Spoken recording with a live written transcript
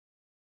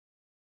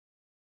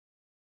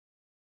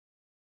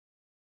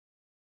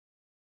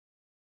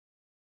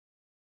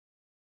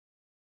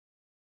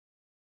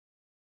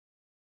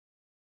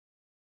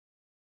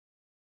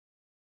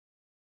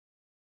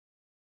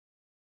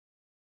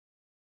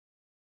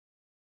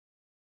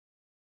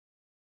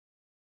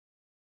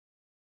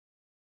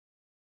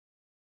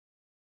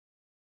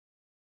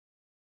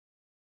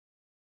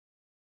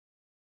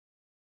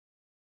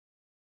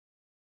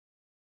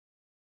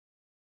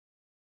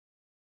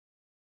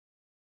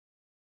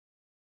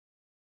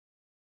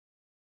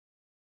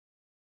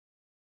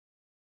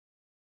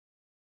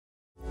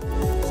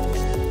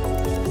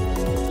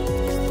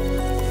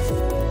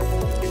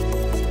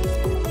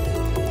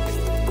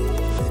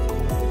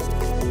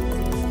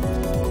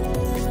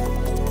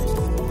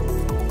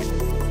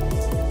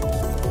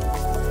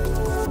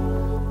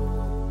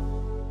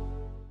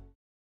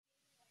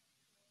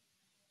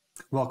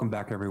Welcome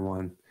back,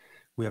 everyone.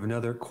 We have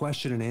another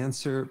question and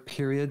answer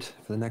period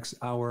for the next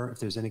hour. If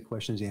there's any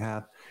questions you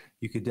have,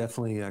 you could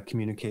definitely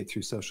communicate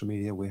through social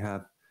media. We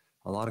have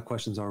a lot of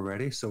questions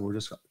already, so we're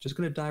just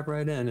going to dive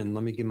right in. And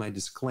let me give my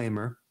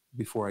disclaimer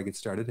before I get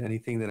started.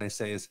 Anything that I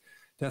say is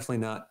definitely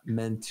not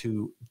meant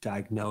to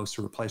diagnose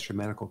or replace your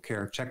medical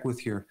care. Check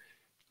with your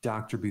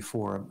doctor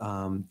before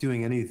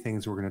doing any of the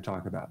things we're going to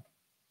talk about.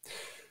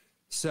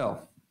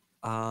 So,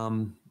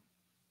 all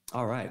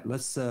right,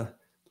 let's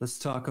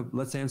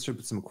answer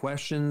some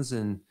questions.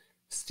 And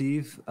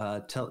Steve,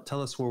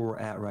 tell us where we're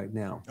at right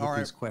now with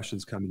these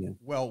questions coming in.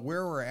 Well,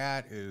 where we're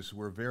at is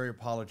we're very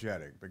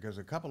apologetic because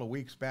a couple of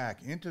weeks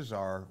back,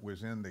 Intezar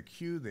was in the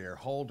queue there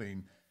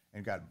holding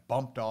and got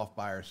bumped off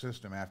by our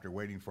system after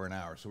waiting for an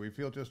hour. So we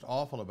feel just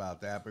awful about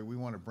that, but we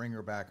want to bring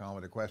her back on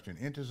with a question.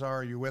 Intezar,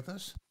 are you with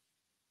us?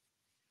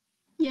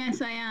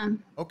 Yes, I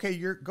am.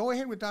 Okay, go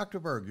ahead with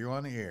Dr. Berg. You're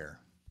on the air.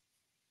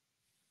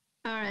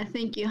 All right,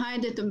 thank you. Hi,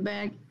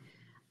 Dr.Berg.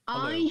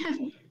 Hello.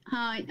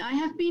 I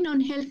have been on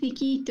healthy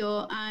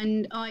keto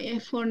and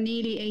IF for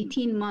nearly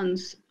 18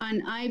 months,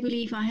 and I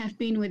believe I have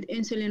been with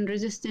insulin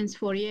resistance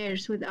for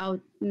years without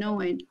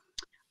knowing.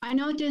 I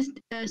noticed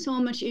so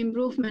much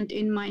improvement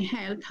in my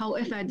health.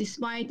 However,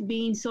 despite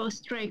being so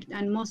strict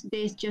and most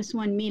days just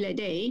one meal a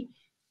day,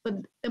 but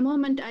the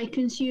moment I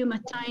consume a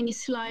tiny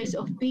slice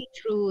of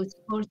beetroot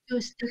or 2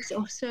 sticks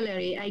of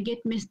celery, I get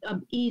messed up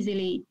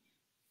easily.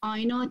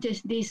 I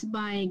notice this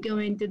by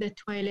going to the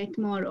toilet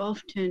more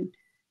often.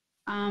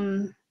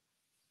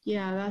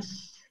 Yeah,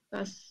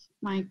 that's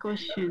my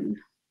question.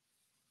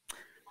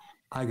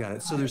 I got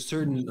it. So there's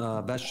certain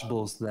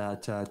vegetables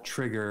that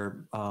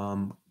trigger,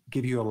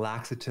 give you a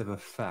laxative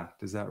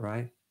effect. Is that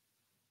right?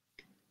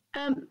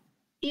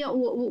 Yeah,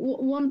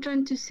 what I'm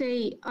trying to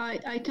say,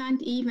 I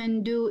can't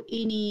even do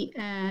any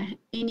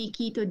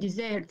keto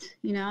desserts,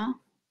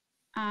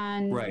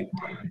 and right.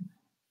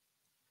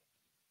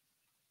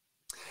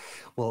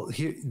 Well,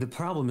 here the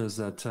problem is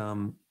that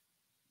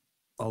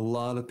a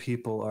lot of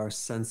people are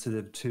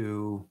sensitive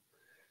to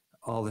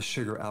all the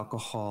sugar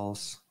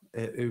alcohols.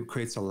 It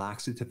creates a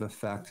laxative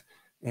effect,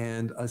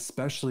 and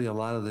especially a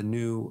lot of the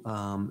new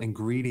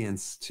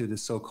ingredients to the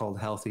so-called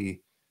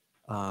healthy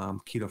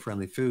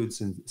keto-friendly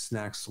foods and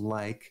snacks,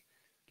 like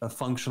the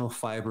functional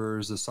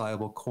fibers, the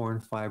soluble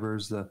corn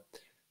fibers, the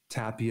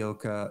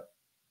tapioca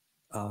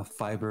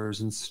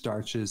fibers and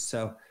starches.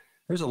 So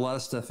there's a lot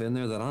of stuff in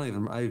there that I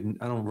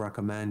don't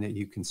recommend that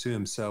you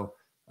consume. So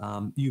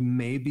you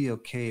may be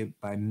okay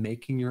by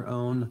making your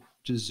own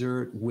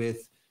dessert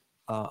with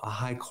a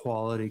high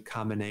quality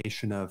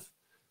combination of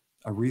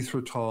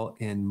erythritol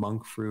and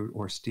monk fruit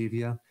or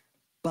stevia.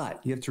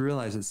 But you have to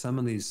realize that some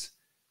of these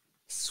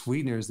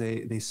sweeteners,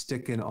 they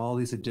stick in all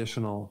these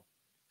additional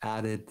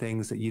added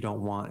things that you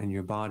don't want in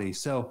your body.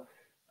 So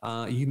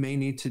you may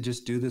need to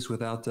just do this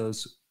without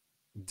those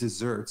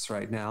desserts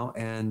right now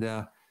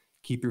and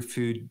keep your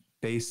food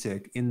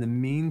basic. In the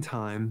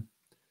meantime,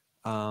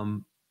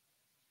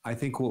 I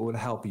think what would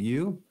help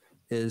you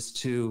is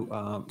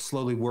to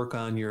slowly work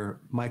on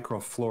your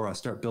microflora,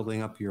 start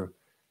building up your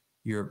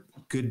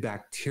good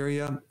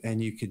bacteria.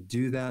 And you could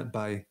do that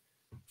by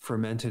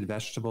fermented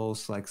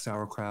vegetables like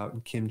sauerkraut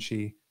and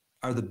kimchi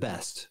are the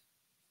best.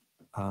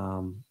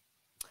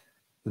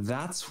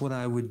 That's what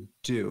I would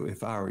do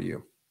if I were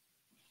you.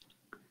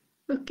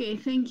 Okay,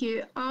 thank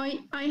you.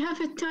 I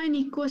have a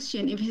tiny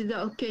question, if it's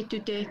okay to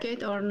take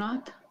it or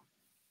not.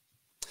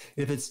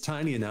 If it's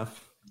tiny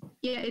enough.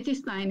 Yeah, it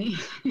is tiny.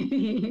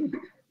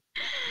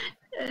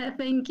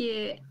 Thank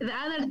you. The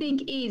other thing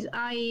is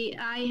I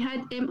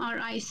had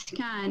MRI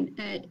scan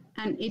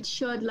and it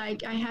showed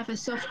like I have a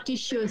soft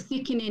tissue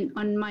thickening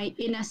on my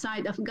inner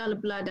side of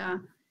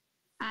gallbladder,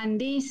 and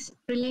this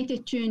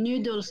related to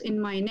noodles in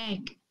my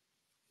neck.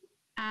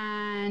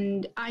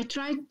 And I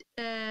tried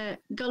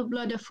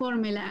gallbladder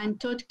formula and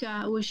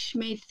Totka, which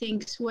made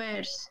things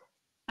worse.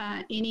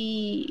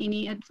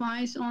 Any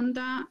advice on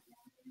that?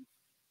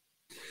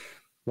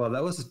 Well,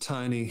 that was a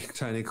tiny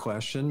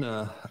question.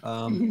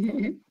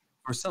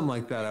 For something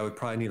like that, I would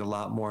probably need a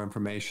lot more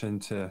information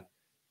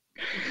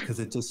because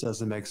it just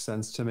doesn't make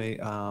sense to me.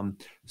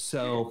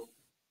 So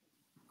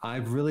I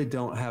really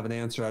don't have an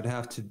answer. I'd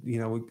have to,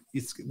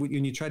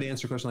 when you try to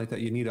answer a question like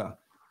that, you need a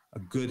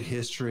good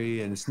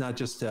history, and it's not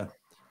just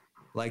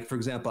like, for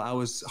example, I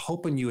was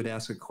hoping you would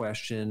ask a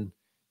question,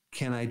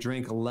 can I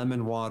drink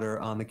lemon water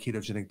on the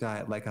ketogenic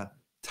diet? Like a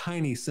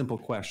tiny, simple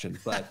question,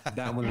 but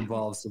that one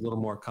involves a little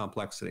more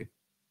complexity.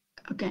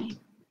 Okay.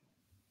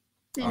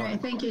 Anyway,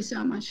 right. Thank you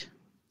so much.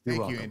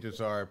 Thank you,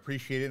 Intezar. I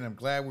appreciate it. And I'm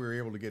glad we were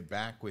able to get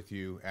back with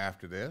you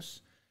after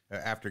this,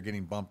 after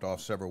getting bumped off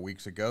several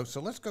weeks ago.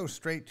 So let's go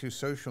straight to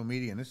social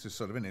media. And this is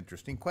sort of an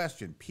interesting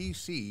question.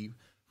 PC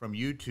from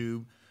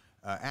YouTube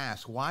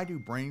asks, why do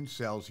brain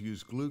cells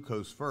use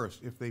glucose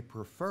first if they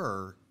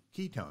prefer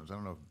ketones? I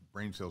don't know if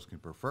brain cells can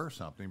prefer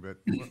something, but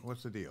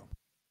what's the deal?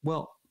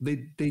 Well,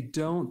 they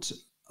don't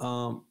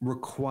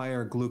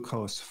require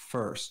glucose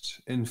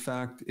first. In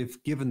fact,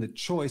 if given the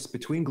choice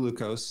between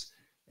glucose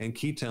and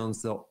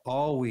ketones, they'll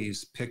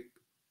always pick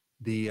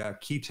the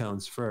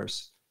ketones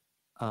first.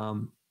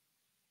 Um,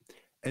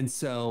 and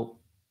so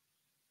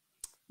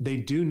they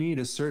do need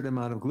a certain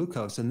amount of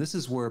glucose. And this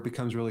is where it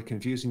becomes really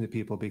confusing to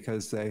people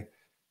because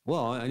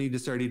well, I need to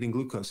start eating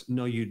glucose.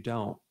 No, you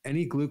don't.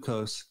 Any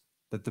glucose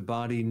that the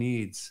body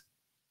needs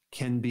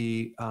can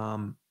be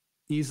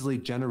easily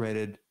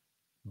generated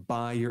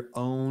by your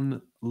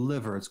own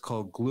liver. It's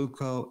called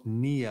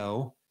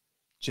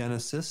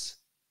gluconeogenesis.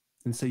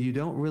 And so you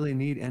don't really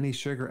need any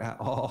sugar at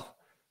all.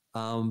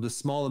 The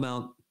small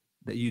amount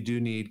that you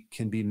do need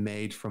can be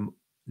made from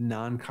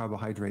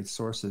non-carbohydrate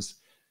sources.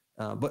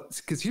 But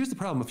because here's the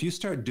problem, if you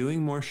start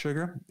doing more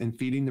sugar and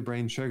feeding the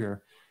brain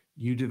sugar,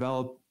 you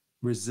develop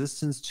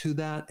resistance to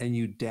that and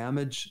you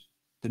damage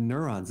the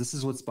neurons. This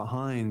is what's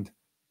behind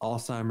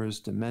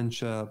Alzheimer's,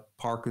 dementia,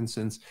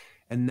 Parkinson's.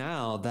 And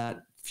now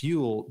that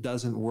fuel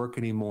doesn't work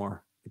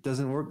anymore. It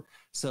doesn't work.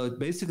 So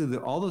basically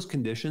all those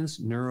conditions,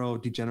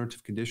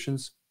 neurodegenerative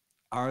conditions,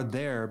 are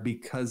there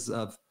because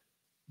of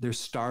they're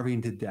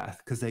starving to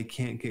death because they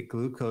can't get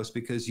glucose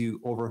because you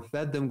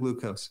overfed them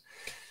glucose.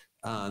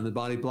 And the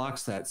body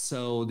blocks that.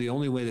 So the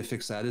only way to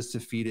fix that is to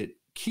feed it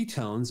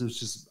ketones,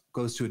 which just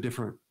goes to a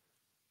different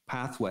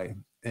pathway.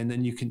 And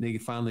then they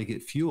finally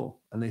get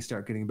fuel and they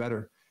start getting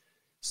better.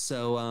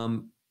 So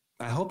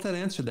I hope that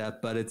answered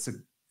that, but it's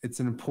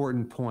an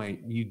important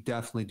point. You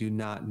definitely do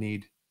not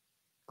need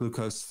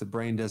glucose. The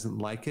brain doesn't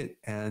like it.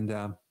 And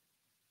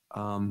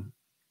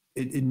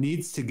it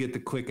needs to get the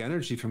quick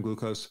energy from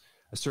glucose,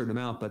 a certain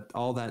amount, but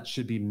all that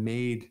should be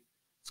made.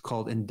 It's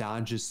called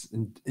endogenous,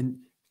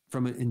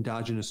 from an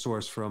endogenous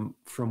source, from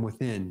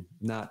within,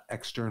 not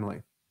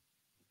externally.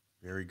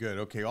 Very good.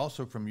 Okay.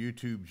 Also from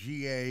YouTube,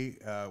 GA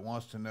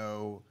wants to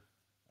know,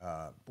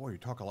 boy, you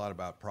talk a lot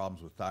about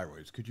problems with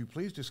thyroids. Could you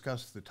please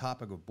discuss the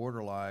topic of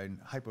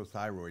borderline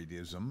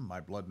hypothyroidism? My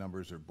blood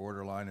numbers are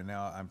borderline, and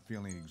now I'm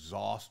feeling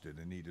exhausted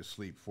and need to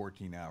sleep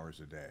 14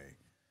 hours a day.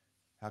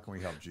 How can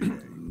we help GA?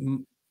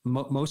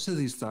 Most of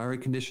these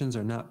thyroid conditions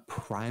are not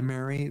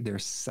primary, they're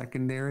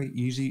secondary,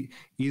 usually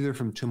either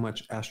from too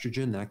much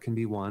estrogen, that can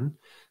be one.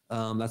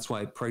 That's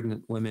why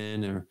pregnant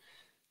women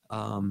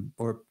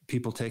or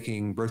people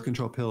taking birth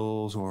control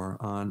pills or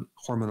on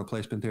hormone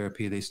replacement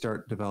therapy, they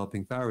start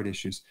developing thyroid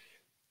issues.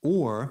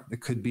 Or it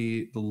could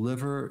be the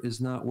liver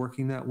is not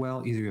working that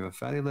well. Either you have a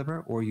fatty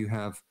liver or you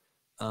have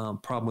a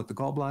problem with the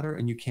gallbladder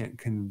and you can't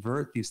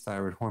convert these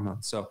thyroid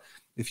hormones. So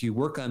if you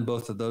work on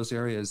both of those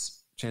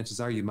areas,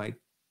 chances are you might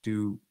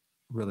do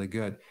really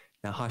good.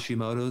 Now,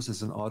 Hashimoto's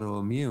is an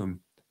autoimmune,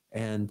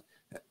 and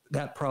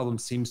that problem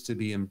seems to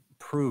be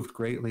improved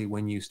greatly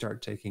when you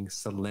start taking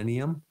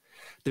selenium.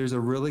 There's a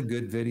really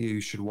good video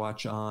you should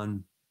watch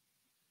on,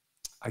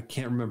 I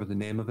can't remember the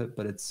name of it,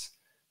 but it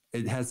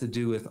has to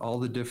do with all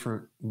the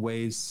different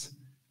ways,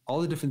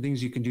 all the different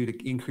things you can do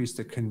to increase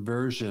the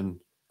conversion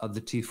of the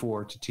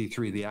T4 to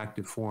T3, the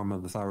active form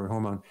of the thyroid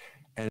hormone.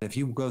 And if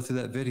you go through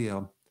that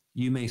video,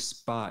 you may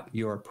spot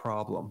your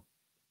problem.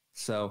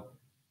 So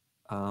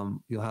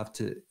you'll have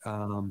to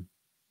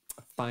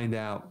find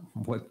out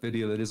what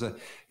video that is. If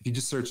you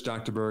just search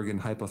Dr. Berg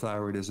and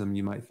hypothyroidism,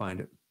 you might find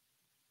it.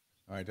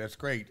 All right, that's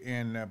great.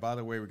 And by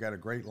the way, we got a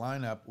great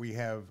lineup. We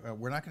have,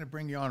 we're not going to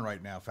bring you on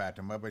right now,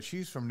 Fatima, but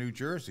she's from New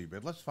Jersey.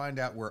 But let's find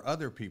out where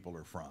other people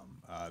are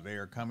from. They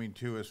are coming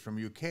to us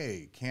from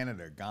UK,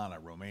 Canada,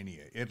 Ghana,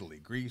 Romania, Italy,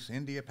 Greece,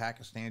 India,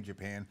 Pakistan,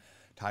 Japan,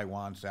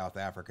 Taiwan, South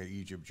Africa,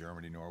 Egypt,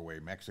 Germany, Norway,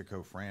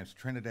 Mexico, France,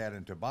 Trinidad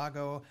and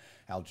Tobago,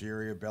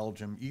 Algeria,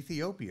 Belgium,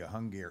 Ethiopia,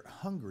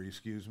 Hungary,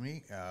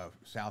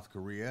 South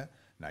Korea,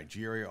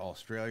 Nigeria,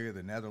 Australia,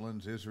 the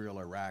Netherlands, Israel,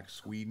 Iraq,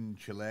 Sweden,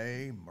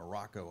 Chile,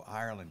 Morocco,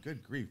 Ireland,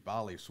 good grief,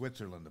 Bali,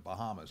 Switzerland, the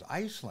Bahamas,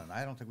 Iceland,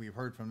 I don't think we've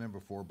heard from them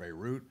before,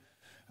 Beirut,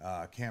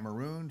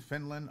 Cameroon,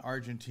 Finland,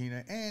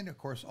 Argentina, and of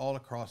course all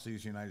across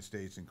these United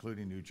States,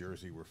 including New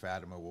Jersey, where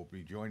Fatima will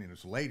be joining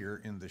us later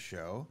in the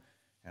show.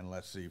 And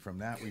let's see, from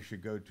that we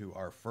should go to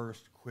our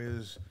first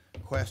quiz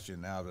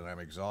question now that I'm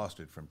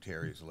exhausted from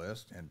Terry's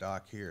list. And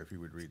Doc, here, if you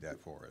would read that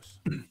for us.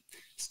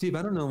 Steve,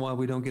 I don't know why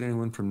we don't get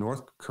anyone from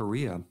North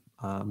Korea.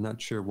 I'm not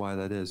sure why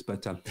that is,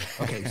 but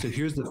okay, so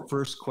here's the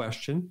first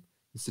question.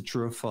 Is it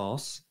true or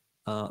false?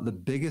 The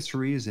biggest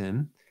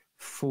reason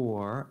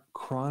for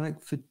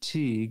chronic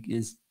fatigue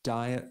is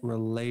diet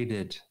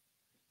related.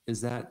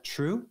 Is that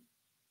true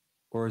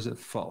or is it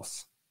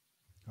false?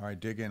 All right,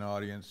 dig in,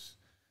 audience.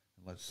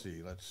 Let's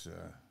see.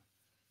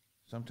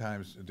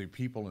 Sometimes the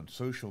people in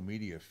social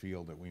media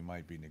feel that we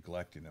might be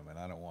neglecting them, and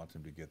I don't want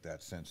them to get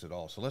that sense at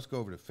all. So let's go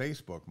over to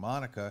Facebook.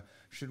 Monica,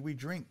 should we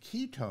drink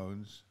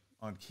ketones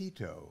on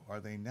keto? Are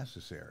they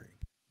necessary?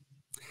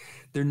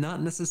 They're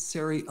not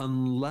necessary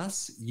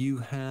unless you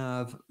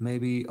have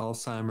maybe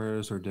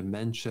Alzheimer's or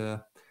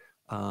dementia,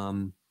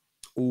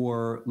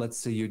 or let's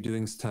say you're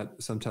doing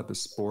some type of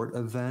sport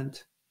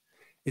event.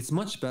 It's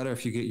much better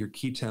if you get your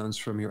ketones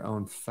from your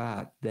own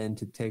fat than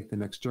to take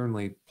them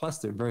externally. Plus,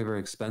 they're very, very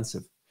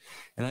expensive.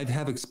 And I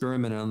have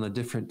experimented on the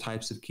different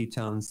types of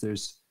ketones.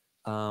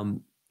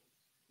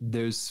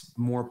 There's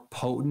more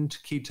potent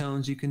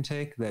ketones you can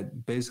take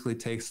that basically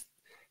taste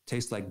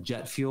like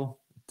jet fuel.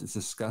 It's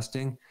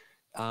disgusting.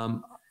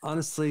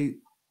 Honestly,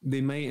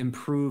 they may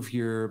improve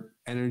your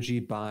energy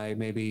by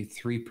maybe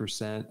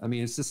 3%. I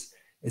mean,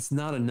 it's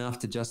not enough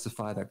to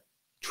justify the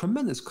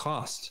tremendous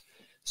cost.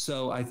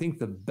 So I think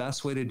the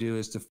best way to do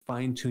is to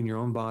fine tune your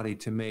own body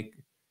to make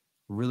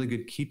really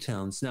good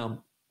ketones.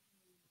 Now,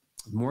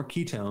 more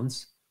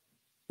ketones,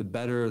 the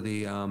better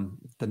the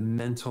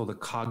mental, the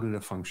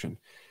cognitive function.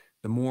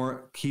 The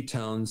more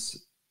ketones,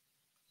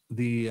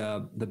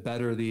 the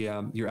better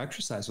your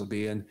exercise will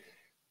be. And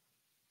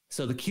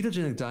so the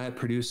ketogenic diet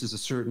produces a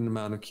certain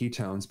amount of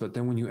ketones, but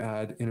then when you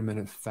add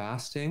intermittent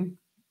fasting,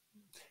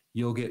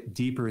 you'll get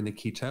deeper into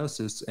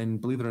ketosis. And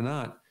believe it or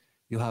not,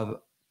 you'll have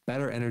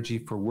better energy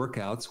for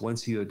workouts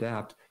once you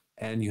adapt,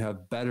 and you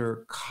have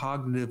better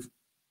cognitive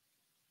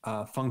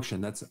function.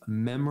 That's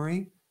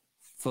memory,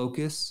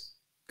 focus,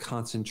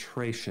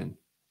 concentration,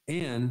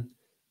 and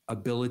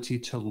ability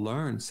to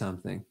learn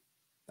something.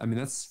 I mean,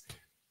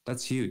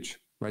 that's huge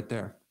right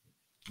there.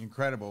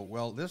 Incredible.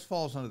 Well, this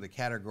falls under the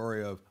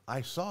category of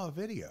I saw a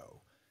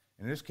video.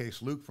 In this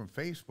case, Luke from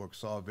Facebook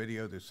saw a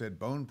video that said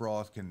bone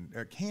broth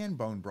can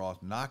bone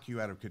broth knock you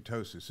out of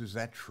ketosis. Is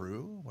that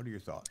true? What are your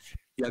thoughts?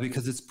 Yeah,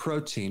 because it's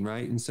protein,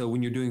 right? And so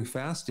when you're doing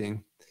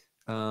fasting,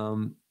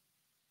 forgive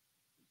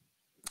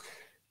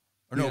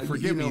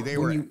me.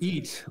 When you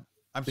eat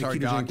I'm the sorry,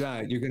 ketogenic Doc.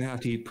 diet, you're going to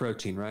have to eat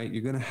protein, right?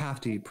 You're going to have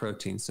to eat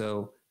protein.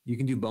 So you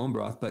can do bone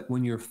broth, but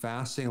when you're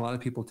fasting, a lot of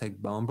people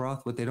take bone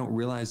broth. What they don't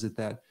realize is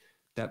that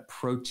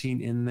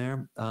protein in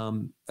there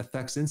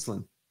affects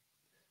insulin.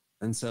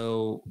 And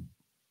so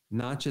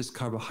not just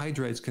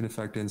carbohydrates can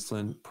affect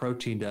insulin,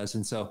 protein does.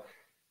 And so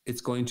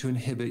it's going to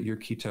inhibit your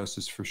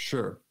ketosis for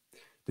sure.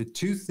 The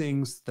two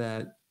things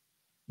that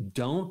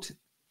don't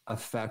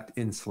affect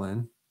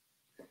insulin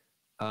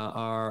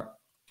are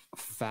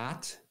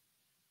fat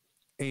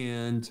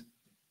and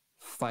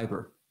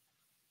fiber.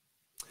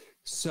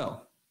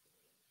 So,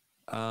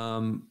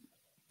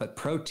 but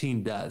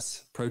protein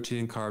does. Protein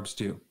and carbs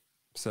do.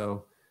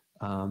 So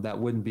that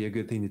wouldn't be a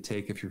good thing to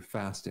take if you're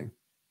fasting.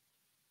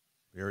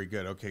 Very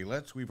good. Okay,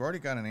 we've already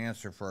got an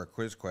answer for our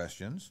quiz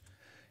questions,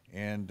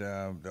 and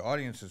the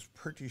audience is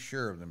pretty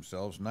sure of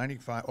themselves.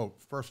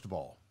 First of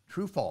all,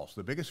 true, false.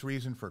 The biggest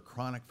reason for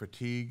chronic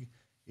fatigue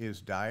is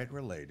diet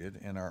related,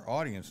 and our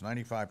audience,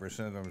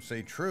 95% of them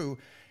say true,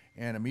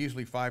 and a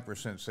measly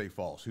 5% say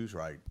false. Who's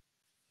right?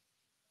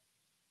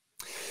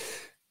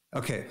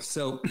 Okay,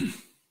 so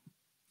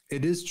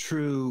it is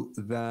true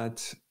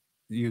that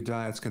your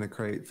diet's going to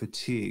create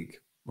fatigue,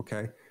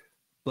 okay?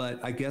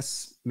 But I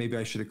guess maybe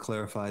I should have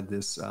clarified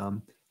this.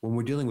 When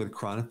we're dealing with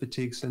chronic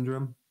fatigue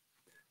syndrome,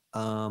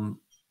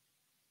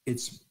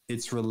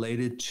 it's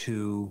related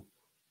to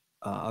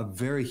a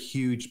very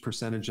huge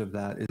percentage of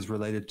that is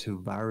related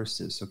to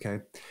viruses, okay?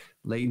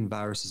 Latent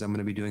viruses. I'm going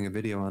to be doing a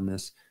video on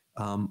this,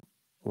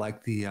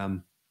 like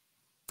the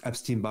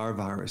Epstein-Barr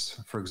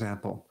virus, for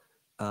example.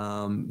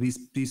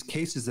 These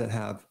cases that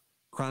have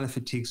chronic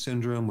fatigue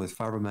syndrome with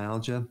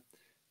fibromyalgia,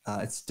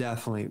 it's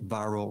definitely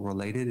viral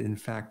related. In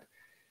fact,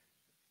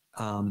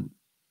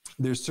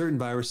 there's certain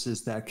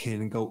viruses that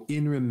can go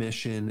in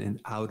remission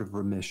and out of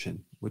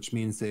remission, which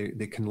means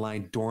they can lie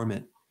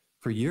dormant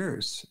for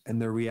years and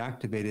they're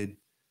reactivated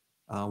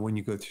when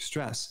you go through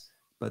stress.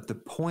 But the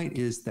point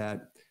is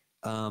that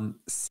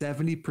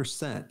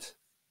 70%,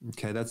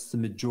 okay, that's the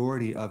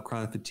majority of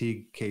chronic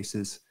fatigue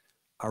cases,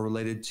 are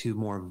related to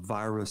more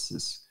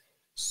viruses.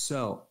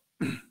 So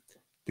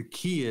the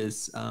key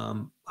is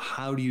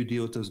how do you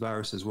deal with those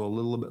viruses? Well, a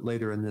little bit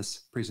later in this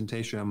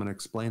presentation, I'm going to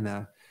explain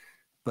that.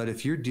 But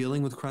if you're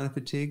dealing with chronic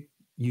fatigue,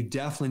 you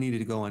definitely need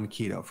to go on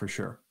keto for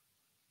sure.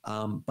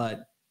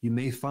 But you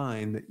may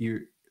find that your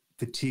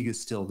fatigue is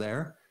still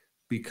there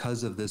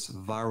because of this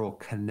viral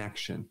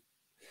connection.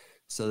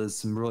 So there's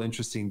some real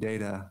interesting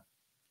data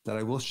that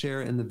I will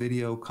share in the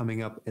video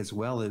coming up, as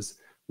well as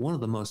one of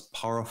the most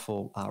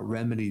powerful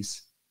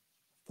remedies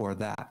for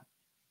that.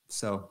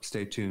 So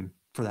stay tuned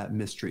for that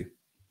mystery.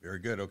 Very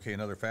good. Okay,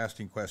 another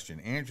fasting question.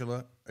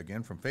 Angela,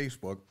 again from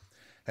Facebook,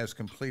 has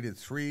completed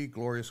 3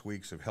 glorious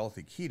weeks of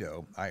healthy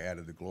keto. I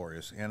added the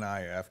glorious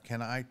NIF.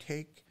 Can I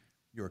take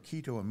your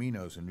keto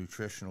aminos and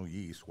nutritional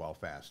yeast while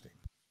fasting?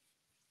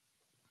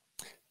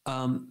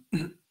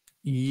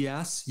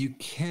 Yes, you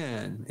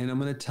can. And I'm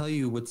going to tell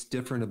you what's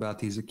different about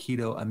these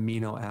keto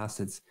amino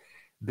acids.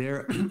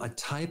 They're a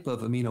type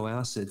of amino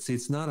acid. See,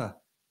 it's not an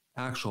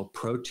actual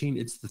protein.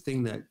 It's the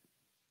thing that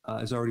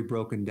is already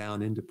broken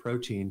down into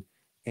protein.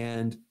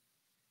 And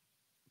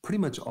pretty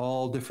much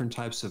all different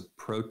types of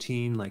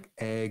protein, like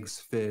eggs,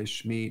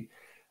 fish, meat,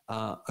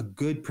 a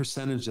good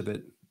percentage of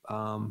it,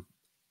 a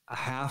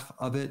half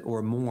of it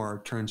or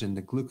more, turns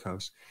into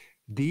glucose.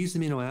 These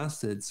amino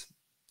acids,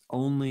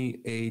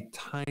 only a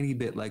tiny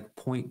bit, like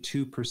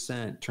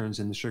 0.2%, turns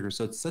into sugar.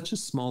 So it's such a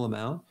small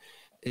amount,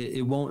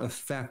 it won't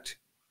affect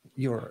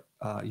your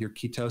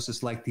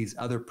ketosis like these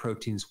other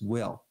proteins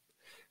will.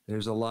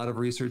 There's a lot of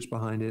research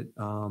behind it.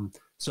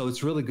 So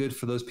it's really good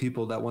for those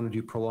people that want to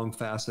do prolonged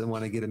fast and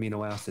want to get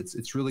amino acids.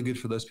 It's really good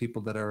for those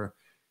people that are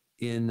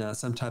in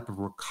some type of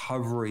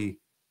recovery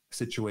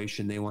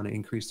situation. They want to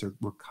increase their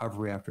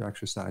recovery after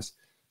exercise.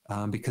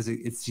 because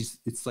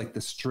it's like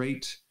the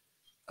straight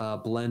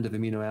blend of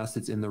amino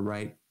acids in the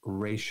right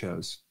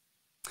ratios.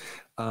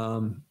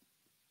 And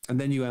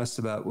then you asked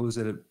about, what was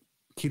it,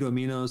 keto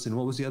aminos, and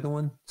what was the other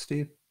one,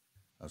 Steve?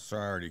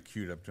 Sorry, I already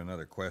queued up to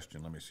another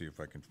question. Let me see if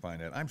I can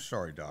find it. I'm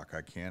sorry, Doc,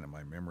 I can't, and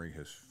my memory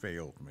has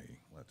failed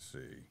me. Let's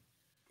see.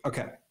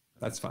 Okay,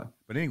 that's fine.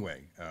 But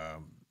anyway,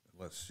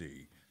 let's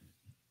see.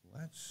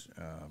 Let's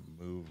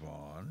move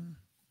on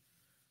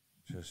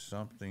to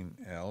something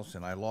else.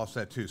 And I lost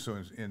that too. So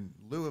in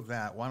lieu of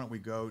that, why don't we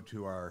go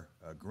to our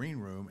green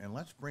room and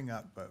let's bring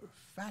up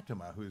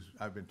Fatima, who's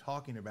I've been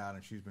talking about,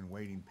 and she's been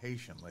waiting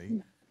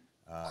patiently.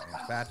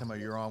 And Fatima,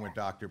 you're on with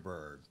Dr.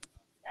 Berg.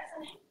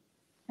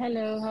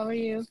 Hello, how are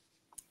you?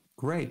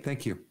 Great,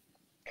 thank you.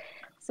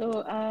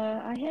 So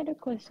I had a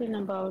question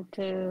about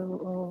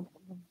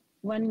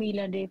 1 meal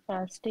a day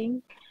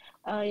fasting.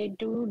 I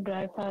do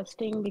dry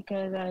fasting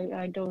because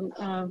I don't,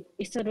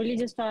 it's a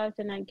religious fast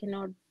and I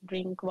cannot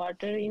drink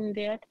water in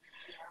that.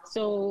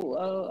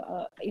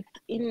 So if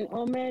in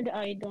OMED,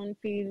 I don't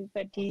feel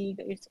fatigue,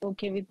 it's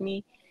okay with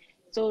me.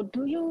 So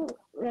do you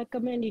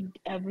recommend it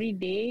every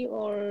day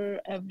or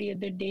every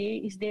other day?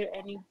 Is there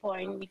any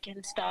point we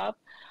can stop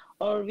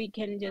or we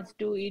can just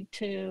do it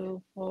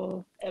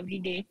for every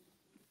day?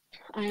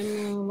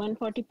 I'm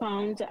 140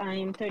 pounds.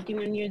 I'm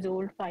 31 years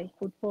old,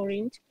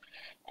 5'4",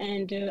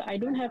 and I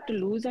don't have to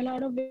lose a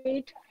lot of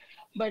weight,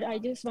 but I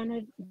just want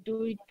to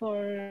do it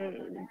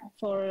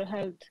for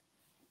health.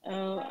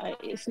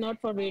 It's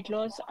not for weight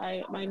loss.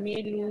 I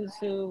may lose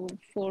 4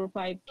 or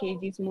 5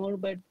 kgs more,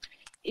 but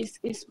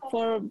it's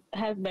for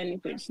health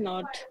benefits,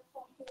 not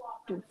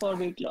for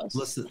weight loss.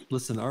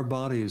 Listen. Our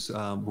bodies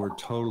were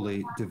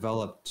totally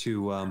developed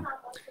to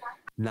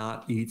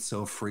not eat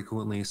so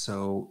frequently.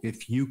 So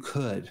if you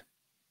could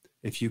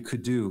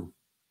do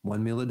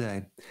 1 meal a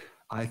day,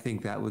 I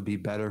think that would be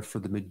better for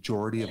the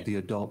majority of the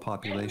adult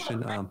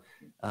population,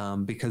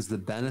 because the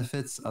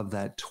benefits of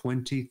that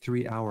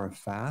 23-hour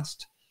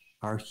fast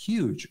are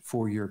huge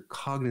for your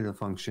cognitive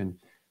function,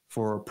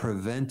 for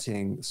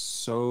preventing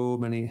so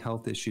many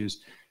health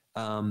issues.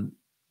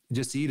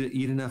 Just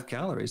eat enough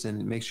calories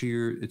and make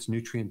sure it's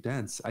nutrient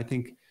dense. I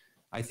think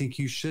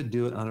you should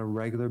do it on a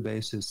regular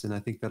basis, and I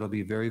think that'll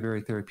be very,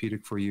 very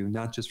therapeutic for you,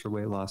 not just for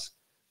weight loss,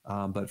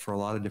 but for a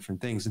lot of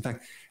different things. In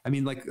fact, I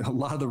mean, like a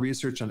lot of the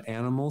research on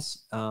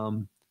animals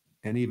and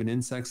even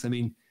insects, I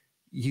mean,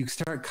 you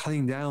start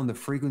cutting down the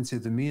frequency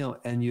of the meal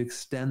and you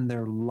extend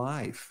their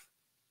life.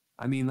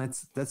 I mean,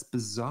 that's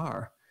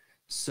bizarre.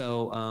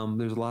 So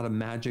there's a lot of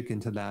magic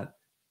into that.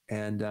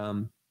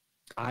 And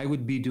I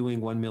would be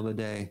doing 1 meal a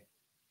day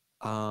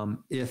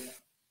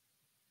if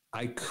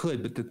I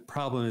could, but the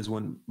problem is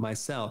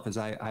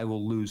I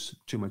will lose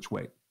too much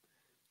weight.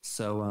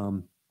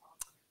 So,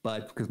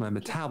 but because my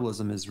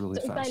metabolism is really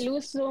fast. If I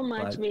lose so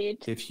much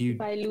weight, if you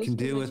can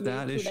deal with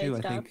that issue,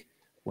 I think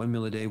 1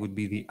 meal a day would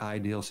be the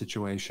ideal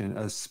situation,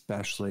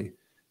 especially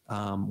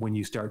when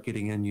you start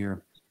getting in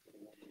your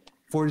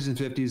 40s and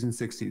 50s and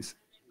 60s.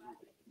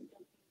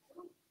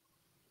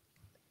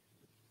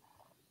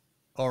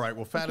 All right.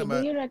 Well,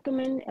 Fatima, do you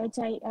recommend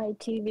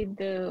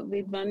HIIT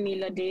with 1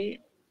 meal a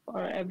day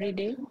or every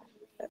day?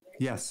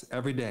 Yes,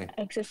 every day.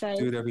 Exercise.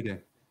 Do it every day.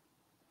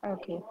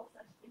 Okay.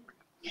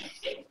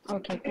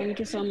 Okay. Thank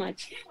you so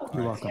much.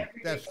 You're welcome.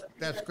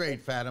 That's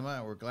great,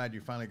 Fatima. We're glad you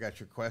finally got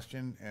your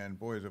question. And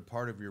boy, as a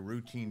part of your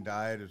routine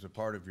diet, as a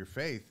part of your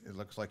faith, it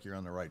looks like you're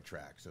on the right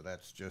track. So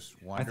that's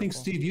just wonderful. I think,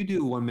 Steve, you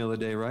do 1 meal a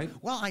day, right?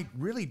 Well, I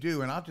really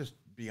do. And I'll just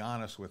be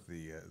honest with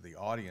the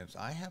audience.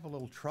 I have a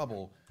little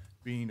trouble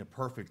being a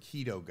perfect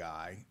keto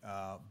guy.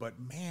 But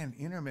man,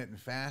 intermittent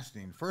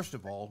fasting, first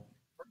of all,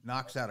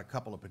 knocks out a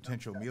couple of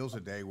potential meals a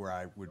day where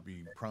I would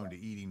be prone to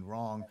eating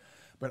wrong.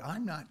 But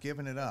I'm not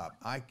giving it up.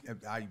 I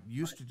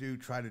used to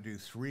try to do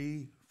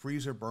 3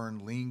 freezer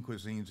burned lean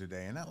cuisines a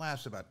day, and that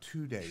lasts about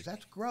 2 days.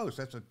 That's gross.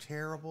 That's a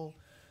terrible,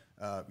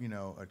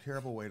 a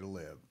terrible way to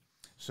live.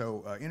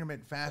 So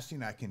intermittent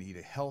fasting, I can eat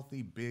a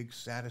healthy, big,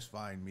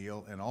 satisfying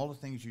meal, and all the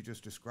things you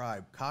just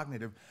described.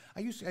 Cognitive,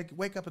 I'd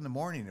wake up in the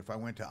morning, if I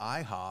went to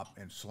IHOP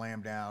and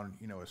slam down,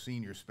 a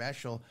senior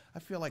special, I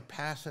feel like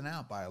passing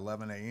out by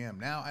 11 a.m.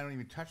 Now I don't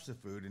even touch the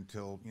food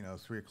until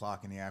 3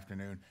 o'clock in the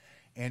afternoon.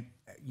 And,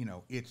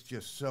 it's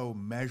just so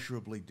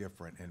measurably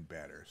different and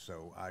better.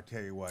 So I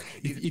tell you what,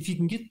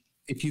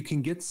 if you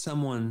can get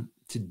someone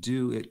to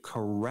do it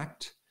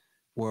correct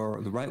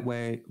or the right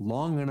way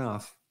long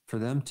enough for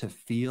them to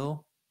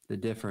feel the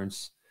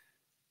difference,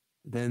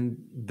 then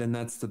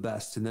that's the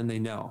best. And then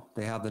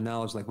they have the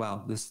knowledge, like,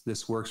 wow,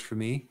 this works for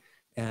me.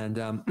 And,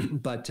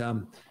 but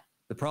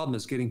the problem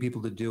is getting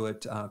people to do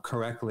it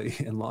correctly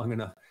and long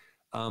enough.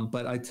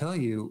 But I tell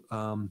you,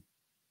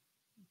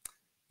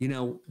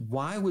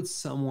 why would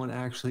someone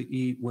actually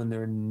eat when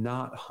they're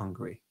not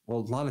hungry? Well,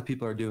 a lot of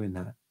people are doing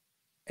that,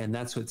 and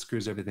that's what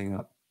screws everything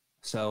up.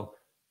 So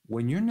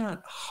when you're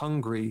not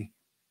hungry,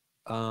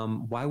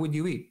 why would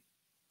you eat?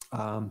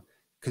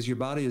 Because your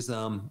body is,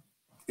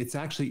 it's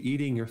actually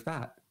eating your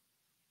fat.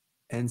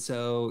 And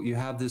so you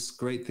have this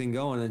great thing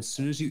going, and as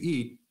soon as you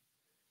eat,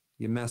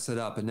 you mess it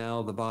up. And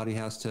now the body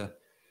has to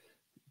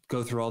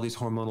go through all these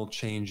hormonal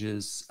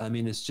changes. I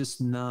mean, it's just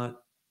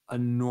not a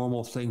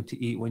normal thing to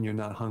eat when you're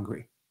not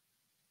hungry.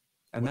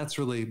 And that's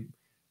really,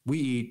 we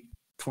eat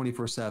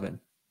 24/7.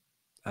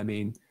 I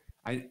mean,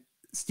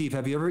 Steve,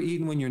 have you ever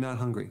eaten when you're not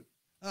hungry?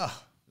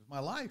 Oh, it's my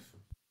life.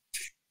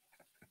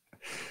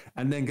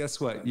 And then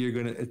guess what?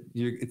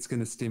 It's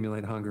gonna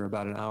stimulate hunger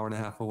about an hour and a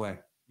half away.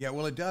 Yeah,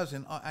 well, it does.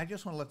 And I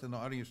just want to let the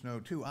audience know,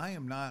 too, I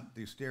am not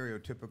the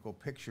stereotypical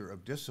picture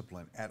of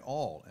discipline at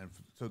all. And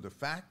so the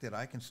fact that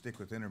I can stick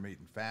with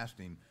intermittent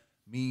fasting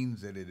means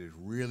that it is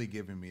really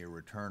giving me a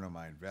return on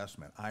my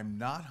investment. I'm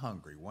not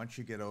hungry. Once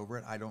you get over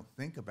it, I don't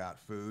think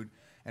about food.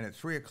 And at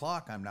 3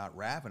 o'clock, I'm not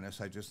ravenous.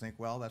 I just think,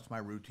 well, that's my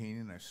routine,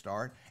 and I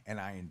start, and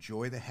I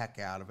enjoy the heck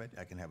out of it.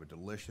 I can have a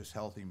delicious,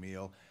 healthy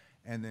meal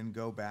and then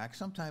go back.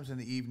 Sometimes in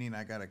the evening,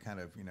 I got to kind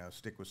of,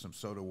 stick with some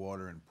soda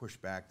water and push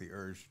back the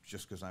urge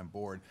just because I'm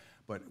bored.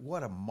 But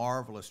what a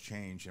marvelous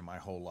change in my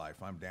whole life.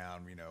 I'm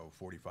down,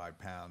 45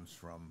 pounds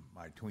from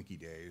my Twinkie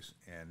days,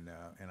 and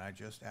I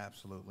just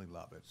absolutely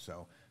love it.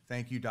 So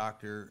thank you,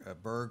 Dr.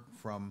 Berg,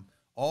 from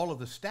all of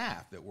the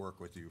staff that work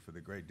with you for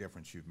the great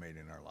difference you've made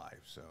in our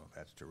lives. So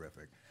that's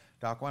terrific.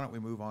 Doc, why don't we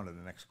move on to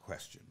the next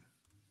question?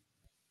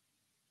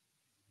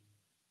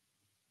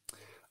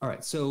 All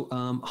right. So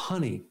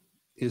honey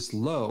is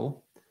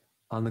low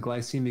on the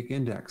glycemic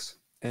index.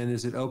 And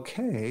is it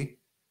okay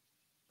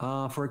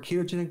for a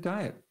ketogenic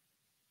diet?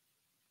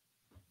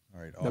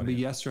 All right. That'll be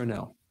yes or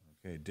no.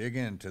 Okay, dig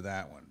into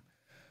that one.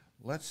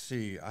 Let's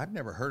see. I've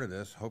never heard of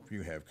this. Hope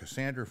you have.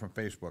 Cassandra from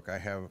Facebook. I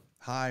have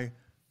high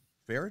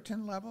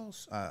ferritin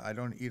levels. I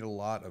don't eat a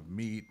lot of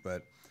meat,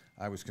 but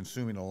I was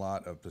consuming a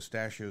lot of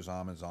pistachios,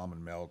 almonds,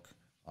 almond milk,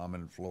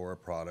 almond flora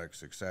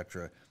products,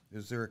 etc.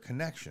 Is there a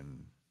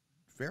connection?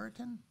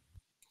 Ferritin?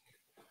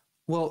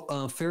 Well,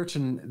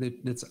 ferritin,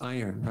 it's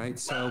iron, right?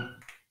 So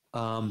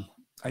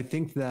I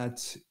think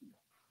that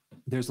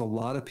there's a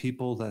lot of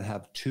people that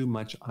have too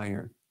much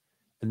iron.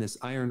 And this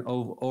iron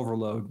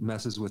overload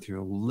messes with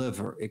your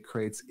liver. It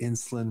creates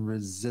insulin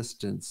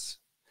resistance.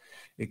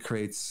 It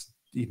creates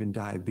even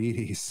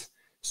diabetes.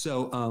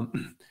 So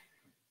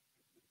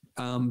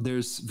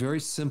there's very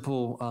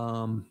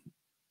simple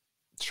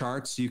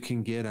charts you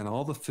can get on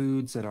all the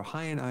foods that are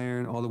high in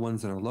iron, all the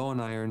ones that are low in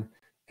iron.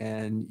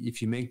 And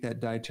if you make that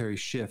dietary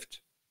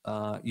shift,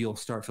 you'll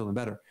start feeling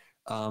better.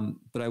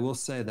 But I will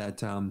say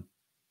that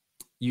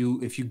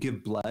if you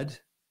give blood,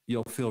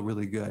 you'll feel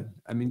really good.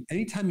 I mean,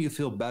 anytime you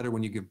feel better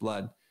when you give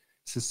blood,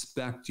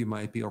 suspect you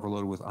might be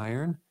overloaded with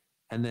iron.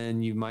 And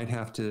then you might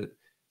have to,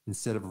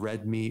 instead of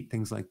red meat,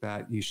 things like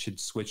that, you should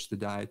switch the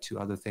diet to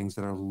other things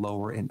that are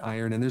lower in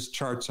iron. And there's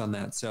charts on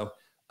that. So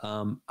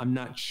I'm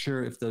not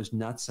sure if those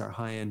nuts are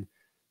high in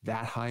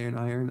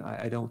iron.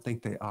 I don't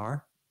think they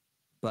are.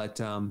 But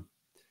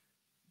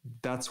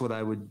that's what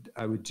I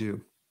would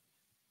do.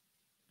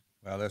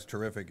 Well, that's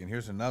terrific. And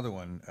here's another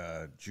one,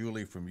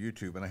 Julie from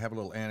YouTube. And I have a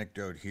little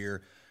anecdote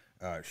here.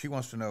 She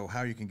wants to know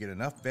how you can get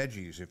enough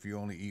veggies if you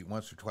only eat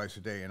once or twice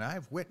a day. And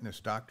I've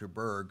witnessed Dr.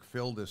 Berg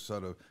fill this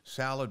sort of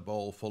salad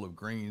bowl full of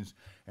greens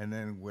and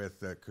then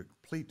with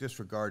complete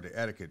disregard to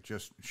etiquette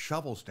just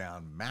shovels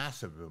down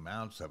massive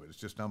amounts of it. It's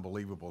just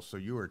unbelievable. So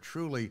you are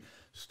truly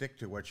stick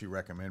to what you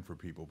recommend for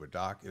people. But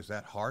Doc, is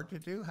that hard to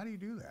do? How do you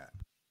do that?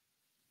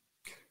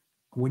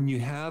 When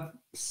you have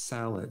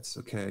salads,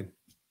 okay,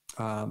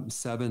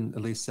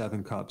 at least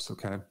seven cups,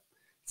 okay,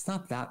 it's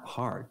not that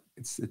hard.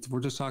 We're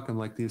just talking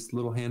like this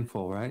little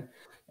handful, right?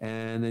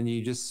 And then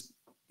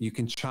you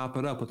can chop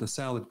it up with a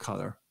salad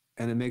cutter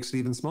and it makes it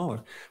even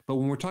smaller. But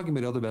when we're talking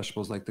about other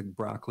vegetables like the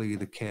broccoli,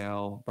 the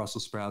kale,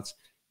 Brussels sprouts,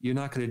 you're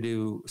not going to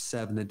do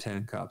 7 to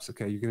 10 cups,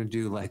 okay? You're going to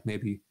do like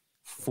maybe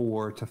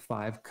 4 to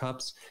 5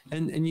 cups.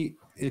 And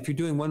if you're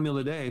doing one meal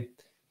a day,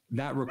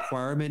 that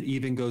requirement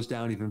even goes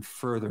down even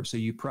further. So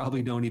you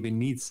probably don't even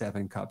need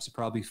 7 cups.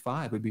 Probably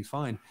 5 would be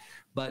fine.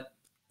 But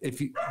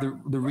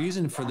the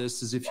reason for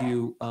this is if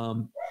you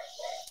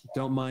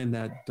don't mind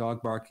that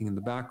dog barking in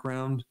the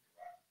background,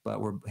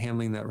 but we're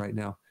handling that right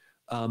now.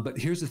 But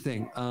here's the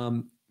thing.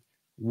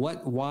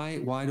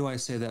 Why do I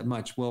say that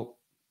much? Well,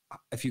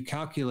 if you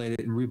calculate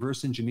it and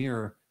reverse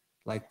engineer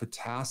like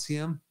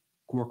potassium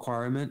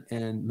requirement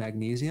and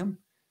magnesium,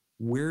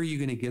 where are you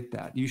going to get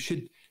that? You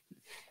should,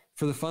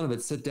 for the fun of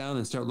it, sit down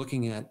and start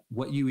looking at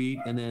what you eat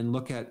and then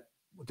look at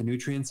the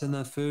nutrients in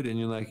that food. And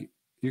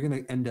you're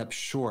going to end up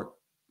short.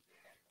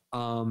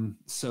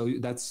 So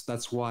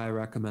that's why I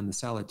recommend the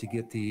salad, to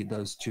get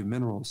those 2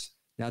 minerals.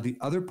 Now, the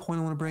other point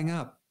I want to bring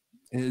up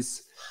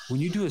is when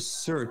you do a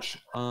search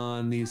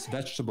on these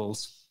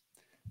vegetables,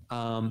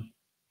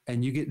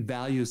 and you get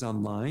values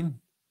online,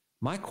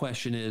 my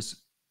question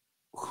is,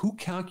 who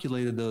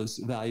calculated those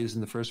values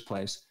in the first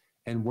place?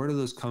 And where do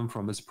those come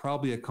from? It's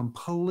probably a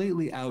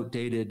completely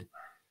outdated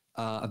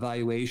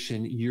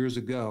evaluation years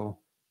ago.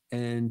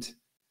 And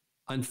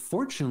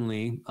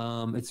unfortunately,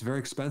 it's very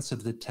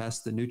expensive to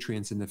test the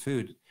nutrients in the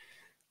food.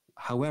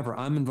 However,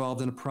 I'm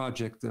involved in a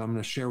project that I'm going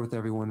to share with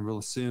everyone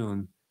real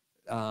soon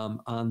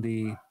on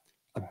the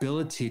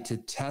ability to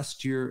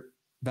test your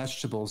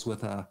vegetables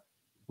with a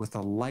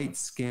light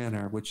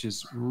scanner, which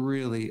is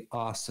really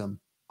awesome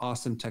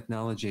awesome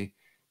technology.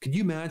 Could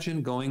you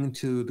imagine going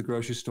to the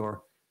grocery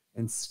store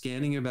and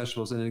scanning your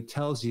vegetables, and it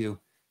tells you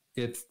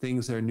if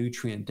things are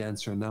nutrient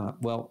dense or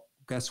not? Well,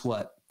 guess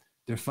what?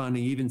 They're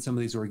finding even some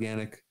of these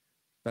organic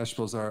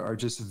vegetables are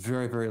just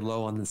very, very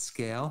low on the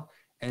scale.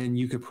 And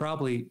you could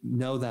probably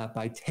know that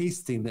by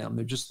tasting them.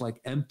 They're just like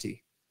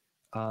empty.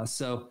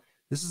 So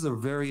this is a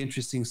very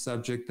interesting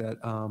subject that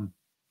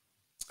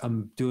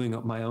I'm doing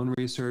my own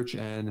research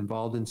and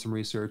involved in some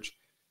research.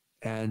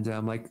 And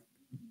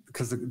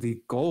because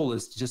the goal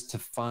is just to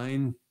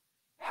find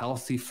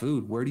healthy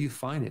food. Where do you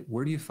find it?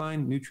 Where do you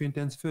find nutrient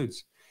dense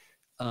foods?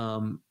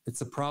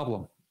 It's a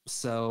problem.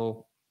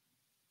 So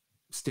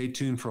stay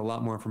tuned for a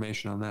lot more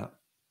information on that.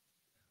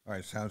 All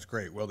right, sounds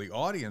great. Well, the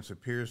audience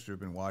appears to have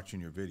been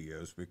watching your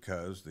videos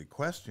because the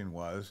question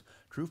was,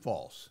 true,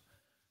 false?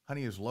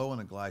 Honey is low on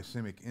the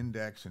glycemic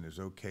index and is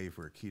okay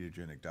for a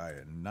ketogenic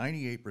diet.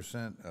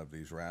 98% of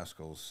these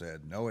rascals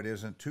said, no, it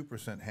isn't.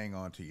 2% hang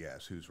on to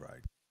yes. Who's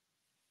right?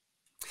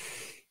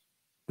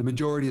 The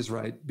majority is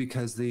right,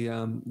 because the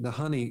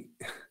honey,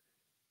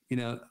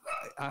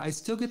 I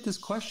still get this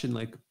question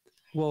like,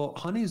 well,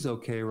 honey's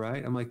okay,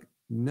 right? I'm like,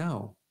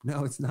 no,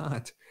 it's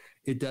not.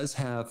 It does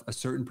have a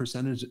certain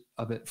percentage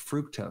of it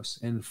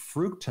fructose, and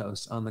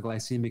fructose on the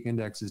glycemic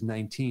index is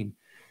 19.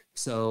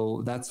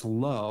 So that's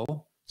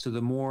low. So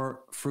the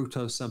more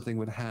fructose something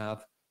would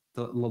have,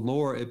 the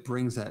lower it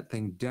brings that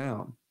thing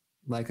down.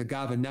 Like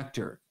agave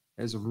nectar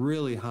is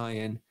really high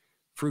in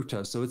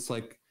fructose. So it's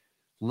like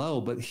low.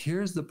 But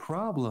here's the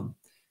problem.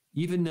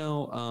 Even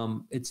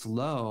though it's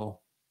low,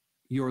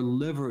 your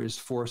liver is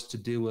forced to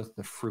deal with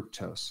the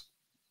fructose.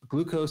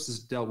 Glucose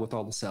is dealt with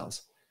all the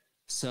cells.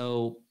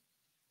 So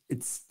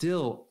it's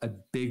still a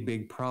big,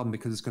 big problem,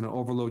 because it's going to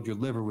overload your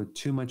liver with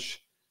too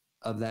much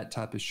of that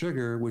type of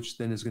sugar, which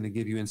then is going to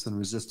give you insulin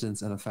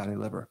resistance and a fatty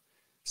liver.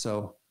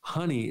 So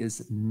honey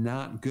is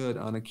not good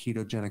on a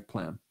ketogenic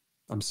plan.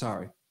 I'm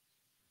sorry.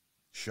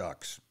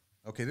 Shucks.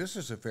 Okay, this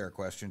is a fair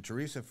question.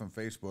 Teresa from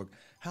Facebook,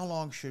 how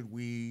long should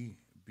we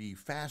be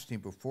fasting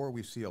before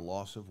we see a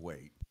loss of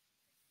weight?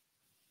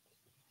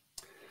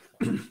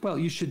 Well,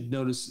 you should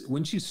notice,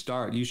 once you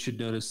start, you should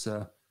notice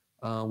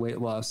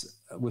weight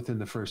loss within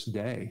the first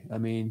day. I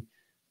mean,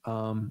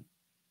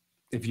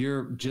 if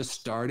you're just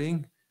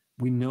starting,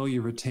 we know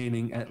you're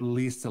retaining at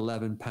least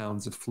 11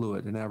 pounds of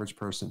fluid, an average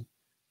person.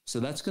 So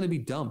that's going to be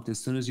dumped as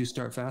soon as you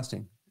start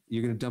fasting.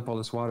 You're going to dump all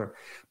this water.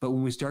 But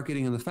when we start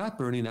getting in the fat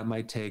burning, that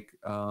might take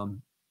a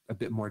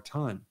bit more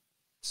time.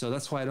 So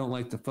that's why I don't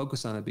like to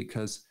focus on it,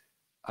 because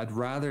I'd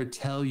rather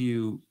tell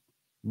you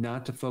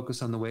not to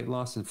focus on the weight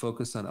loss and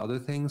focus on other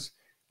things.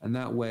 And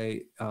that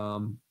way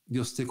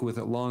you'll stick with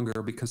it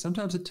longer, because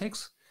sometimes it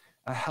takes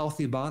a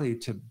healthy body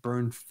to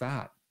burn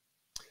fat.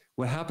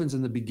 What happens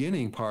in the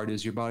beginning part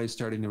is your body's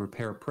starting to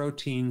repair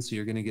protein, so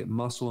you're going to get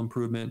muscle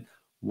improvement,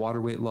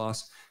 water weight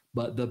loss.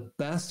 But the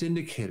best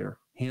indicator,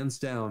 hands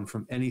down,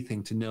 from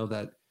anything to know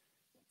that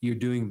you're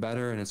doing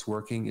better and it's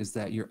working, is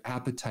that your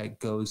appetite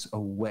goes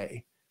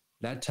away.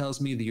 That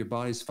tells me that your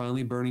body's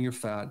finally burning your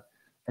fat.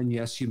 And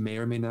yes, you may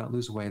or may not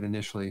lose weight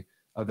initially.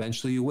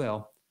 Eventually you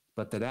will,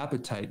 but that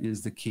appetite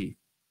is the key.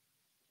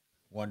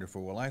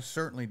 Wonderful. Well, I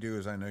certainly do,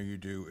 as I know you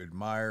do,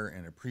 admire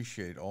and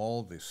appreciate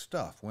all the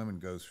stuff women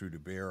go through to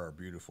bear our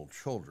beautiful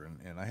children.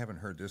 And I haven't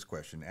heard this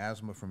question.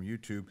 Asma from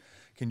YouTube,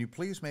 can you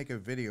please make a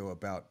video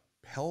about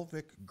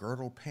pelvic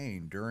girdle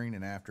pain during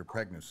and after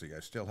pregnancy? I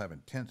still have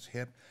intense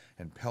hip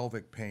and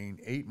pelvic pain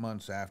 8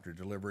 months after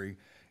delivery.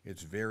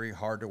 It's very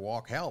hard to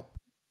walk. Help.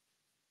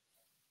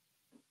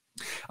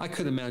 I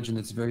could imagine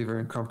it's very,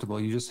 very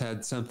uncomfortable. You just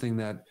had something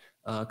that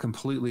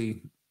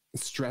completely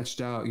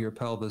stretched out your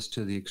pelvis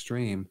to the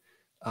extreme.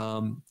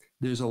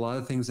 There's a lot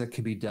of things that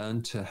can be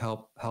done to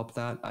help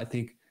that. I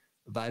think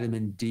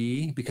vitamin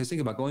D, because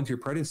think about going through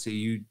pregnancy,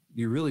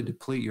 you really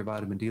deplete your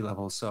vitamin D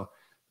levels. So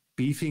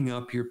beefing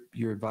up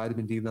your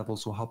vitamin D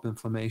levels will help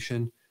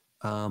inflammation.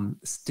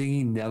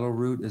 Stinging nettle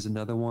root is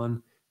another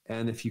one.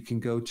 And if you can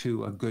go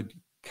to a good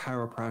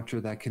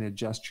chiropractor that can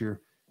adjust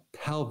your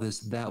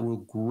pelvis, that will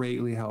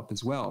greatly help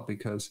as well,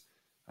 because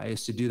I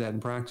used to do that in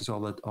practice all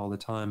the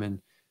time, and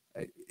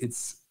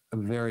it's a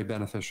very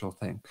beneficial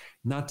thing.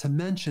 Not to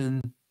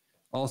mention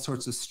all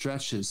sorts of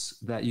stretches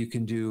that you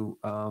can do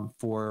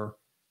for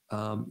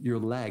your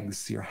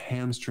legs, your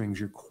hamstrings,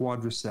 your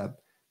quadricep,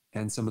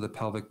 and some of the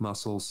pelvic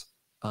muscles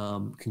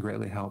can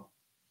greatly help.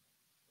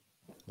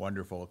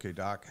 Wonderful. Okay,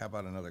 Doc, how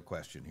about another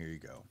question? Here you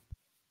go.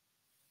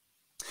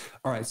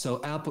 All right, so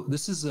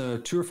this is a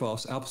true or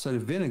false. Apple cider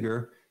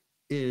vinegar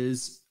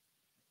is,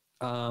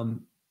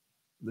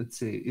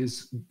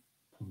 is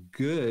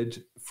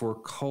good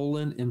for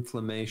colon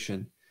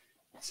inflammation.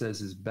 It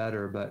says is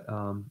better, but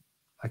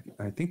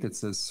I think that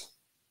says.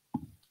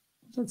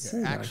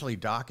 Actually,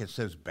 Doc, it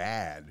says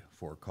bad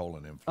for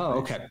colon inflammation. Oh,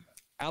 okay.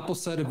 Apple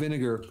cider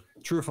vinegar,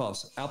 true or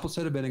false? Apple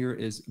cider vinegar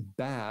is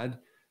bad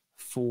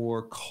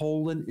for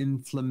colon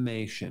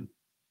inflammation.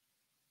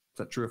 Is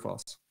that true or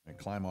false? And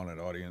climb on it,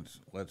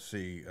 audience. Let's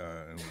see.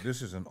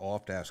 This is an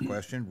oft-asked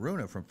question.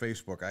 Runa from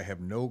Facebook. I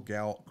have no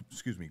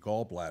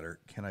gallbladder.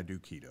 Can I do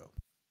keto?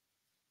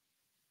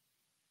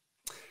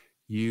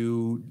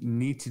 you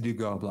need to do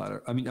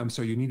gallbladder. I mean, I'm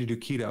sorry, you need to do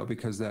keto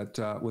because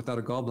that without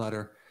a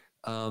gallbladder,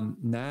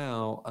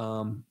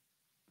 now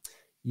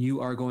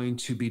you are going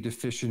to be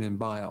deficient in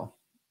bile.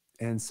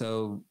 And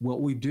so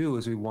what we do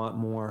is we want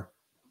more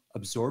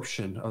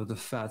absorption of the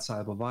fat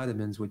soluble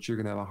vitamins, which you're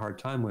going to have a hard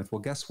time with. Well,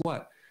 guess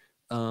what?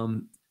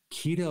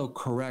 Keto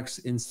corrects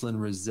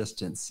insulin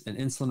resistance, and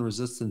insulin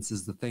resistance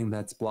is the thing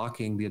that's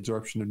blocking the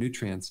absorption of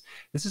nutrients.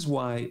 This is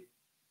why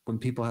when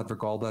people have their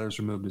gallbladders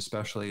removed,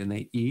 especially, and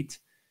they eat,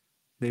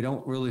 they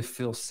don't really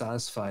feel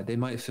satisfied. They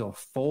might feel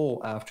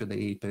full after they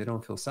eat, but they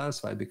don't feel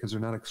satisfied because they're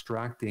not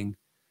extracting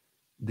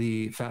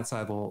the fat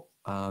soluble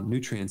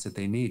nutrients that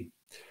they need.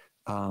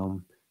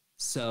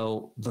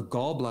 So the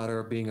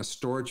gallbladder, being a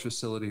storage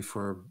facility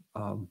for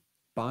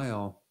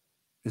bile,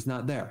 is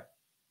not there.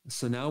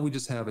 So now we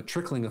just have a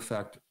trickling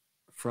effect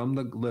from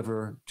the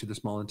liver to the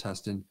small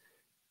intestine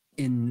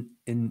in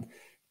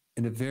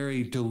a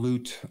very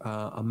dilute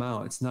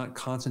amount. It's not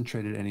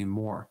concentrated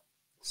anymore.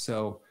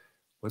 So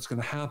what's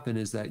going to happen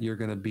is that you're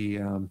going to be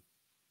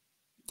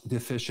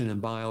deficient in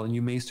bile, and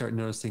you may start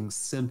noticing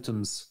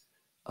symptoms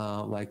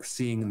like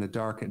seeing in the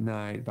dark at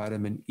night,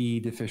 vitamin E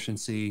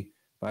deficiency,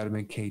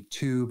 vitamin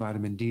K2,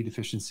 vitamin D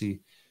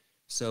deficiency.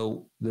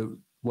 So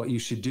what you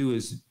should do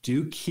is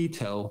do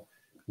keto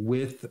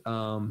with,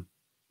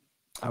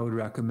 I would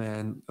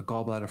recommend a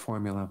gallbladder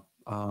formula.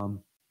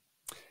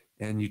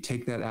 And you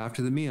take that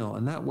after the meal.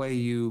 And that way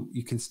you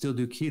can still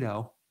do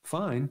keto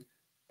fine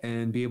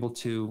and be able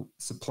to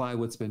supply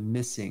what's been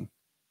missing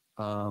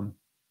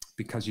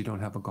because you don't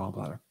have a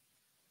gallbladder.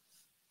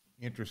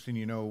 Interesting.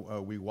 You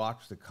know, we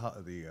watched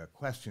the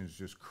questions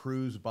just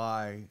cruise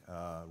by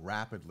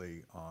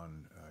rapidly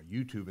on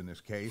YouTube in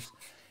this case.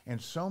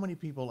 And so many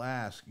people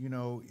ask, you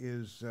know,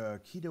 is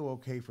keto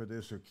okay for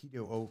this or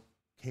keto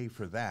okay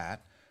for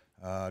that?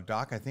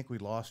 Doc, I think we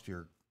lost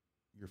your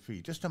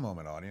feed. Just a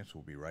moment, audience.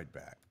 We'll be right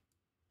back.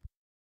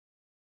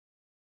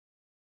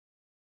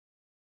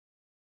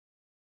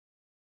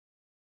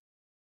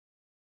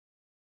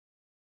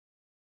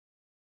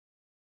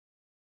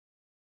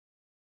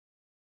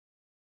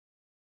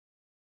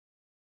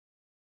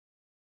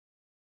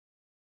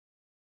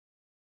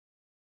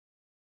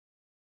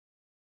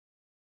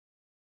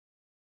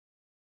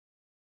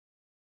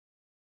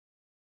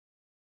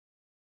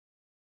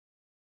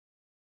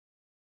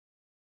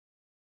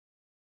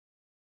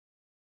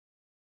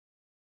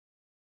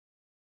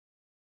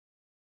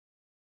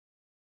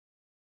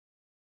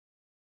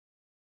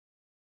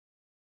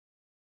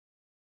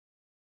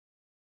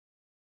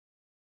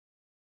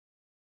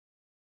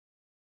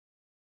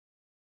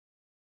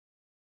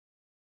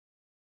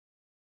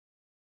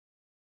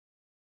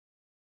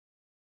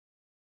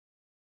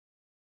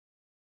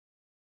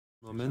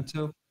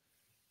 Memento.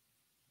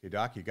 Hey,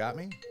 Doc, you got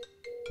me?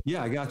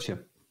 Yeah, I got you.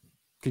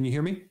 Can you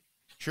hear me?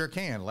 Sure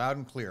can, loud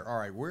and clear. All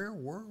right, where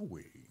were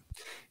we?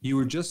 You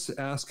were just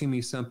asking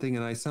me something,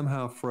 and I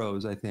somehow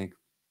froze, I think.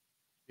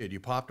 You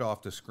popped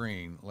off the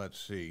screen. Let's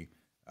see.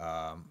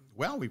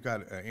 Well, we've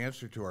got an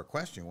answer to our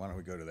question. Why don't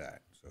we go to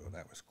that? So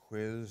that was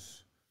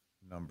quiz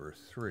number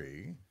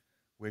 3,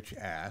 which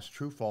asked,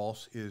 true,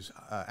 false, is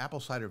apple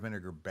cider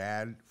vinegar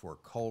bad for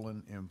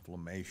colon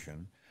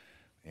inflammation?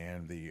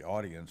 And the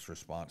audience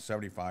response,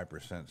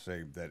 75%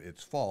 say that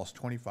it's false,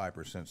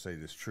 25% say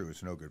it's true,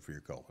 it's no good for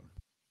your colon.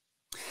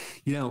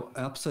 You know,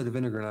 apple cider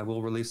vinegar, and I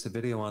will release a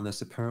video on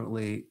this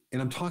apparently,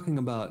 and I'm talking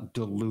about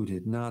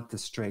diluted, not the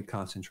straight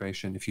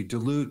concentration. If you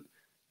dilute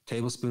a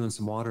tablespoon in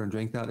some water and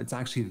drink that, it's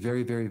actually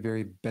very, very,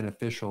 very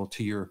beneficial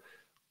to your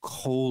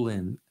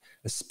colon,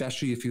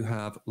 especially if you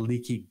have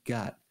leaky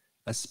gut,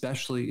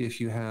 especially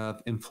if you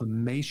have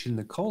inflammation in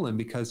the colon,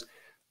 because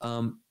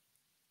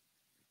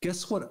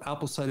guess what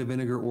apple cider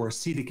vinegar or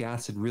acetic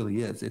acid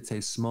really is? It's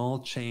a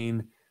small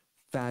chain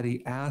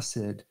fatty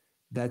acid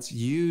that's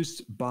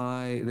used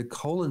by the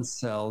colon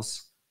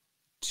cells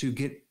to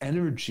get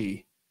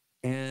energy.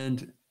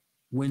 And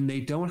when they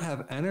don't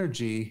have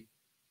energy,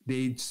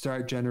 they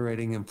start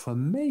generating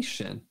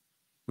inflammation,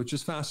 which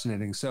is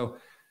fascinating. So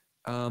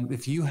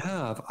if you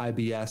have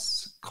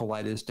IBS,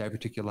 colitis,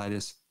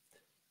 diverticulitis,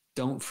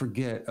 don't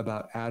forget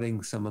about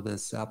adding some of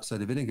this apple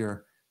cider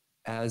vinegar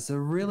as a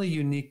really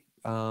unique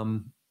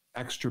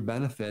extra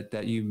benefit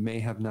that you may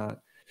have not,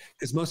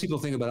 because most people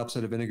think about apple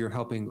cider vinegar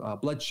helping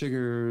blood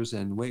sugars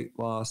and weight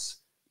loss,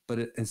 but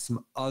it has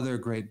some other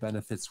great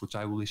benefits, which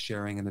I will be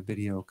sharing in a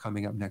video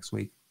coming up next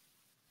week.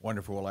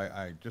 Wonderful. Well,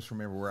 I just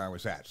remember where I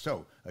was at.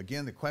 So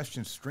again, the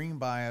questions stream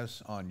by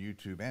us on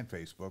YouTube and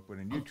Facebook, but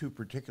in YouTube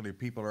particularly,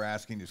 people are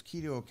asking, is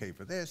keto okay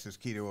for this? Is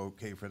keto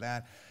okay for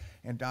that?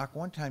 And Doc,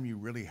 one time you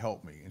really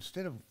helped me.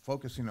 Instead of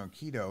focusing on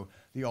keto,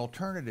 the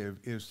alternative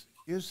is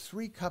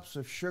 3 cups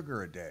of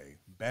sugar a day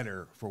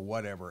better for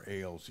whatever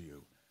ails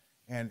you?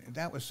 And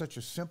that was such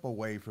a simple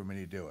way for me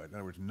to do it. In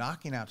other words,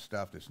 knocking out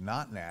stuff that's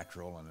not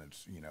natural and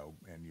it's, you know,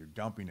 and you're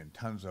dumping in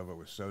tons of it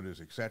with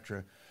sodas,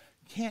 etc.,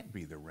 can't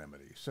be the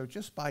remedy. So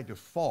just by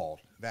default,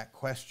 that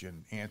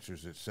question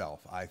answers itself,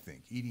 I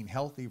think. Eating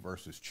healthy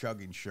versus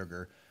chugging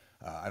sugar.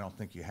 I don't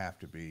think you have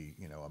to be,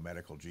 you know, a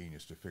medical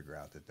genius to figure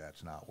out that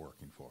that's not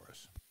working for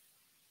us.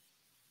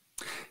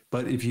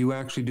 But if you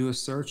actually do a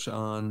search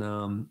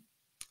on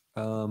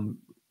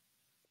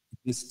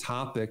this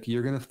topic,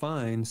 you're going to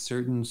find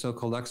certain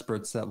so-called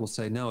experts that will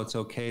say, no, it's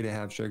okay to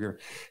have sugar.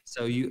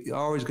 So you're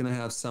always going to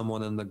have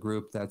someone in the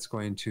group that's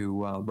going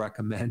to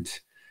recommend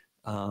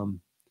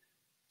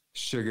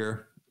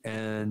sugar.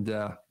 And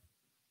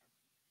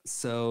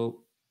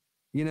so,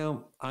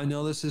 I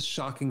know this is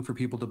shocking for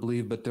people to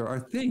believe, but there are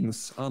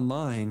things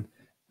online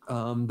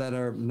that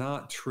are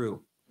not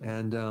true.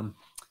 And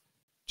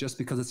just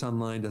because it's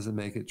online doesn't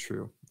make it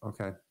true.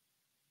 Okay.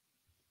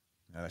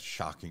 That's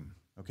shocking.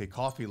 Okay,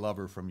 coffee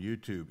lover from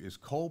YouTube, is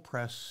cold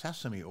pressed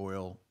sesame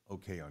oil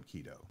okay on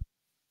keto?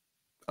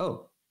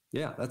 Oh,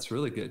 yeah, that's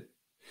really good.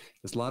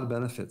 There's a lot of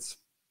benefits.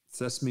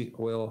 Sesame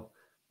oil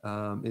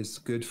is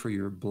good for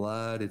your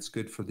blood. It's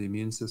good for the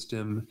immune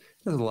system.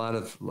 There's a lot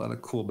of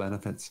cool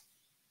benefits.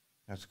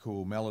 That's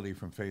cool. Melody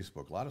from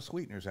Facebook. A lot of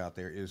sweeteners out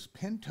there. Is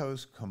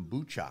pentose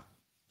kombucha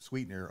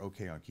sweetener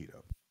okay on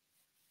keto?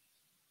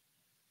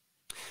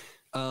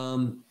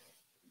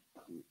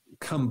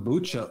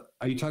 Kombucha.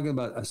 Are you talking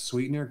about a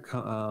sweetener?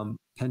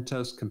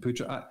 Pentose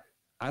kombucha.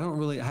 I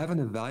haven't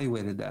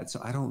evaluated that, so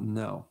I don't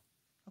know.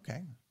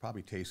 Okay,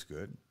 probably tastes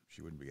good.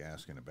 She wouldn't be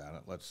asking about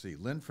it. Let's see.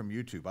 Lynn from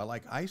YouTube. I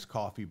like iced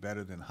coffee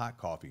better than hot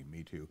coffee.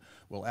 Me too.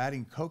 Will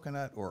adding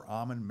coconut or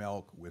almond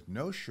milk with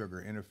no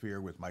sugar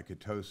interfere with my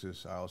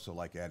ketosis? I also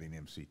like adding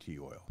MCT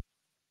oil.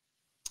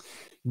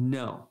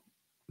 No,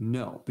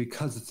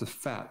 because it's a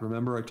fat.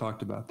 Remember, I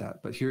talked about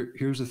that. But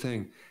here's the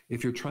thing.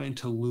 If you're trying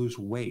to lose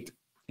weight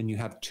and you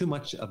have too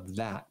much of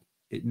that,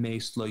 it may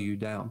slow you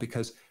down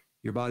because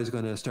your body's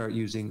going to start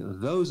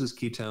using those as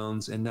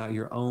ketones and not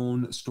your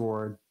own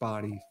stored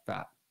body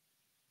fat.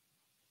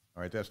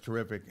 All right, that's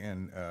terrific.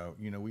 And,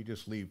 we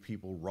just leave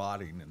people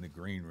rotting in the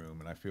green room,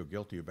 and I feel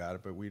guilty about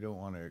it, but we don't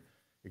want to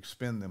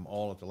expend them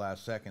all at the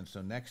last second.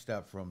 So next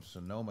up from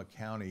Sonoma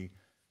County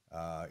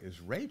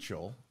is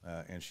Rachel,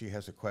 and she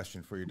has a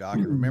question for you,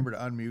 doctor. Remember to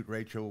unmute,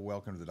 Rachel.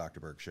 Welcome to the Dr.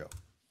 Berg Show.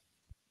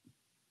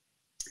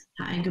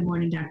 Hi, good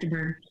morning, Dr.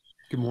 Berg.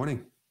 Good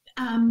morning.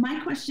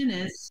 My question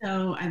is,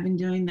 so I've been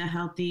doing the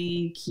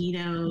healthy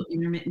keto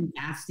intermittent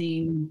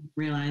fasting,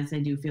 realize I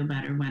do feel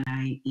better when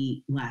I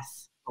eat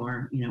less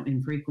or,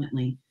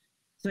 infrequently.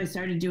 So I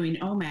started doing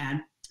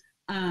OMAD.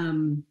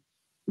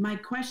 My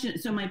question,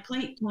 so my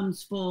plate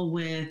comes full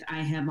with, I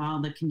have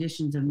all the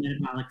conditions of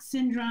metabolic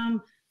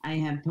syndrome, I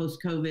have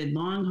post-COVID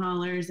long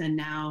haulers, and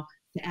now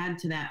to add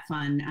to that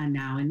fun, I'm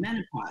now in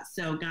menopause.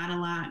 So got a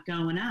lot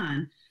going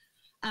on.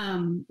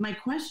 My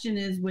question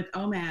is with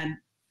OMAD,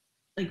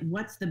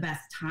 what's the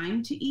best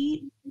time to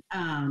eat?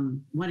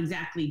 What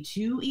exactly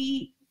to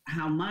eat?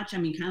 How much? I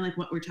mean, kind of like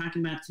what we're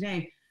talking about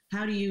today.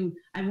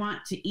 I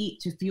want to eat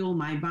to fuel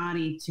my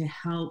body to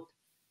help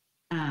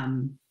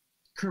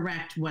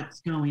correct what's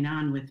going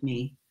on with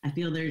me. I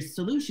feel there's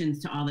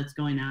solutions to all that's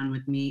going on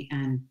with me,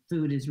 and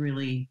food is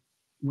really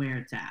where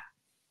it's at.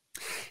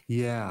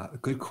 Yeah,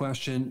 good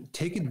question.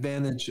 Take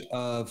advantage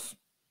of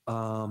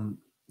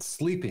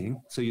sleeping.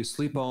 So you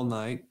sleep all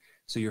night.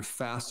 So you're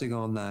fasting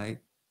all night.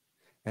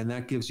 And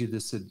that gives you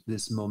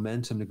this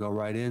momentum to go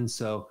right in.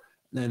 So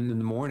then in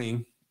the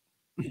morning,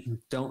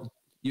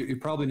 you're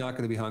probably not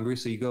going to be hungry.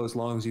 So you go as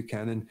long as you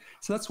can. And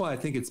so that's why I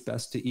think it's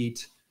best to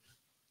eat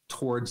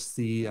towards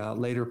the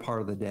later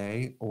part of the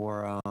day,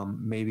 or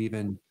maybe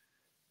even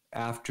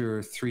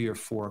after 3 or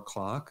 4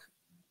 o'clock.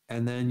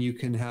 And then you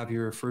can have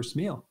your first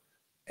meal.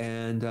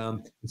 And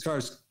as far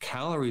as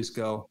calories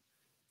go,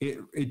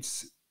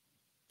 it's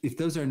if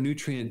those are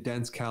nutrient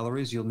dense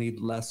calories, you'll need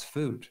less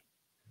food.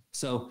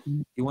 So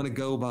you want to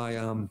go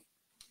by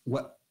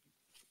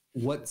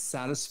what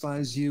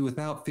satisfies you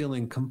without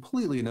feeling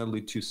completely and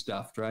utterly too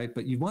stuffed, right?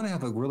 But you want to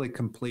have a really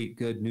complete,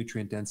 good,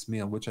 nutrient-dense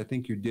meal, which I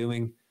think you're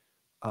doing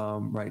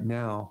right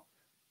now.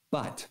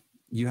 But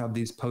you have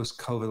these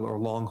post-COVID or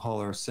long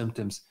hauler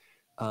symptoms.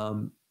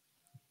 I'm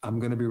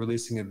going to be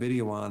releasing a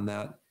video on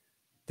that.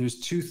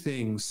 There's 2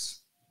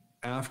 things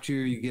after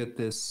you get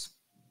this.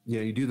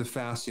 You do the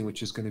fasting,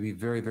 which is going to be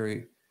very,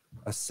 very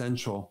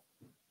essential.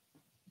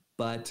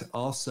 But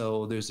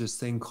also there's this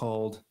thing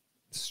called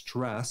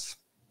stress,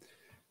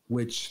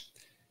 which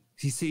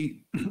you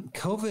see,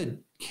 COVID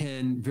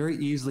can very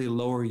easily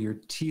lower your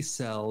T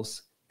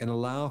cells and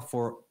allow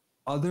for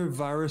other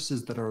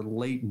viruses that are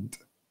latent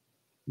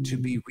to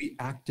be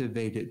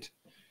reactivated.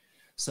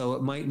 So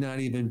it might not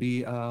even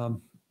be a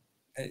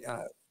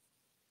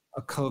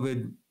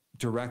COVID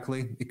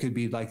directly. It could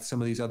be like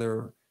some of these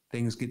other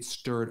things get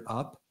stirred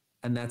up,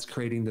 and that's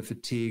creating the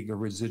fatigue or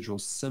residual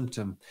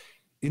symptom,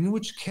 in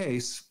which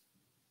case,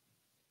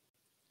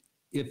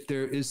 if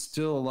there is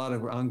still a lot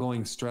of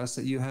ongoing stress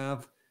that you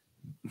have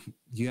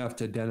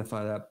to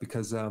identify that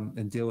because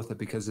and deal with it,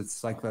 because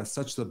it's like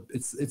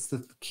it's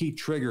the key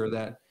trigger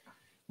that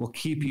will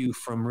keep you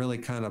from really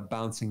kind of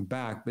bouncing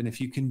back. But if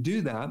you can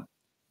do that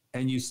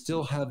and you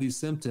still have these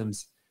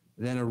symptoms,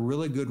 then a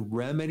really good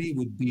remedy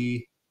would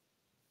be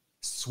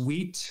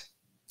sweet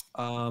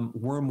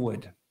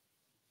wormwood.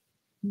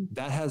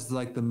 That has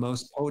like the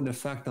most potent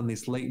effect on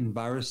these latent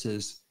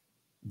viruses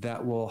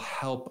that will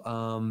help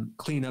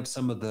clean up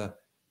some of the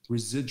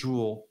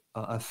residual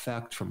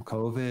effect from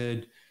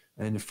COVID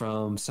and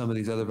from some of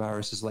these other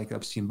viruses like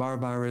Epstein-Barr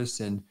virus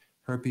and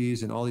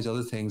herpes and all these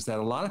other things that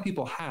a lot of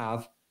people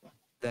have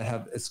that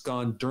have, it's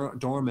gone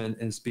dormant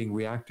and it's being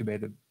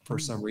reactivated for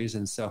some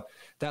reason. So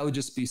that would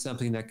just be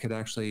something that could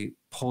actually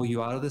pull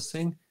you out of this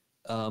thing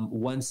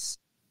once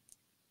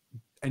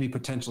any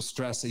potential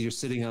stress that you're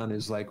sitting on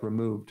is like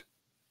removed.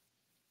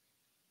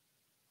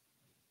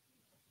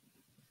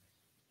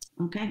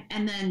 Okay.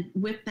 And then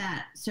with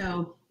that,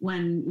 so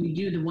when we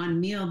do the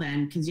one meal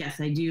then, because yes,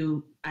 I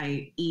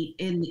eat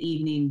in the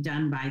evening,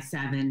 done by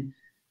 7.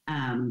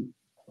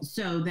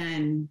 So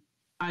then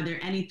are there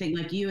anything,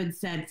 like you had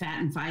said, fat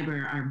and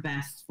fiber are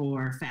best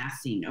for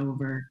fasting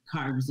over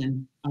carbs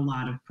and a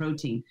lot of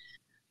protein.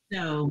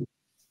 So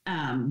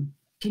can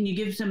you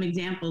give some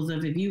examples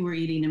of if you were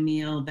eating a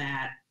meal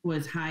that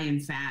was high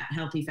in fat,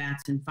 healthy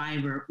fats and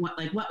fiber, what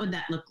would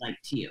that look like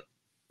to you?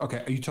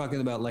 Okay. Are you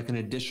talking about like an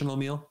additional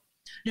meal?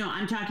 No,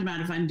 I'm talking about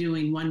if I'm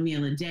doing one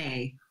meal a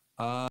day.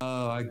 Oh,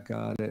 I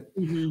got it.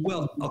 Mm-hmm.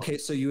 Well, okay.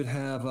 So you would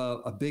have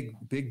a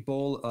big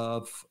bowl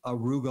of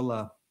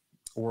arugula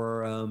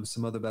or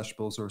some other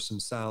vegetables or some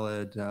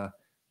salad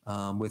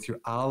with your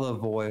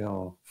olive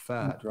oil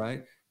fat,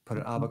 right? Put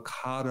an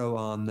avocado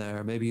on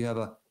there. Maybe you have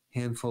a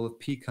handful of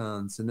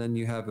pecans, and then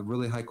you have a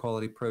really high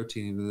quality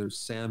protein, whether there's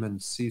salmon,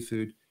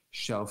 seafood,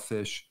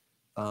 shellfish,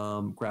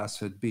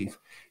 grass-fed beef.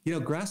 You know,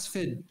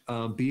 grass-fed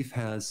beef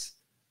has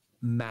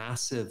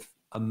massive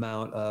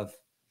amount of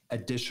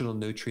additional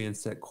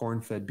nutrients that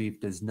corn-fed beef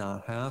does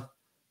not have.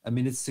 I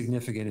mean, it's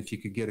significant if you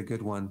could get a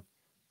good one.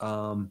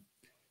 And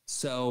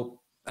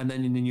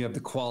then you have the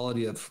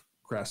quality of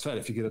grass-fed.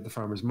 If you get it at the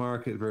farmer's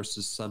market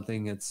versus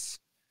something it's,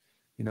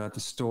 at the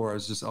store,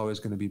 is just always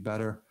going to be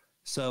better.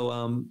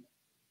 So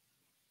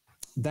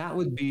that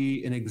would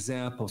be an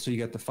example. So you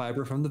get the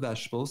fiber from the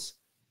vegetables,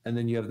 and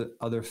then you have the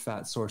other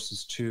fat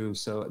sources too.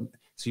 So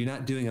you're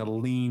not doing a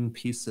lean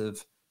piece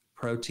of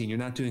protein. You're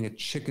not doing a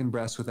chicken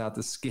breast without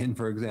the skin,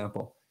 for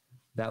example.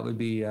 That would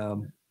be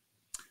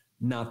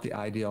not the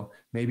ideal.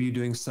 Maybe you're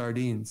doing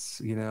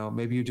sardines,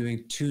 maybe you're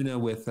doing tuna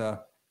with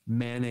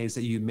mayonnaise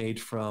that you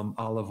made from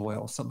olive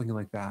oil, something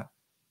like that.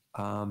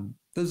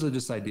 Those are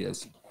just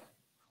ideas.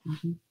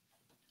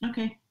 Mm-hmm.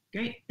 Okay,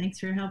 great. Thanks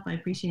for your help. I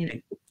appreciate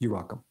it. You're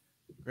welcome.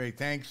 Great.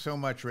 Thanks so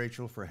much,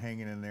 Rachel, for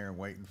hanging in there and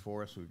waiting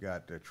for us. We've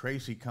got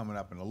Tracy coming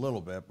up in a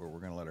little bit, but we're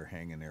going to let her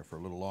hang in there for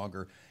a little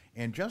longer.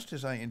 And just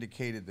as I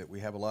indicated that we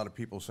have a lot of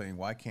people saying,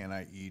 why can't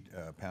I eat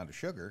a pound of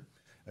sugar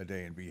a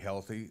day and be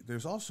healthy?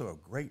 There's also a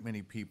great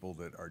many people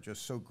that are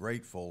just so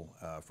grateful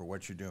for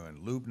what you're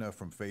doing. Lubna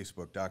from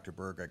Facebook, Dr.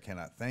 Berg, I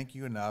cannot thank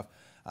you enough.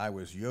 I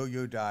was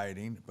yo-yo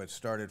dieting, but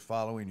started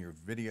following your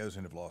videos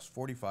and have lost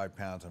 45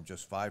 pounds. I'm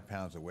just 5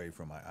 pounds away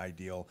from my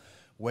ideal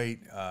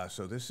weight.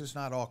 So this is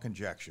not all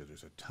conjecture.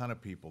 There's a ton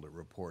of people that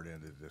report in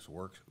that this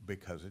works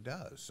because it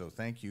does. So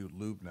thank you,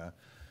 Lubna,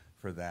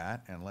 for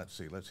that. And let's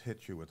see, let's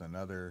hit you with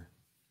another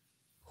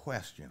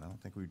question. I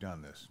don't think we've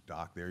done this.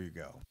 Doc, there you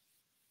go.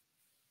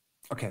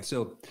 Okay,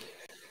 so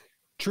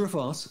true or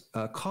false,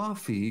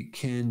 coffee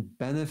can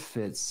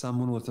benefit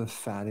someone with a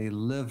fatty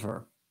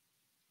liver.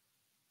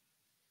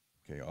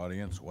 Okay,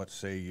 audience, what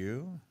say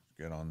you?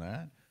 Get on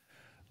that.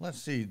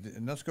 Let's see,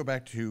 let's go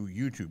back to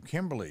YouTube.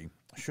 Kimberly,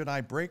 should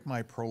I break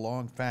my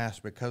prolonged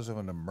fast because of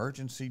an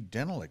emergency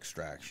dental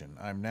extraction?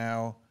 I'm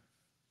now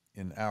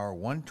in hour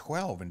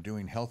 112 and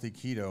doing healthy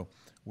keto.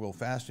 Will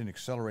fasting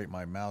accelerate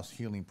my mouth's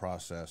healing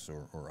process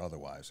or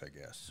otherwise, I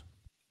guess?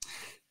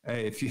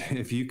 Hey,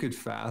 if you could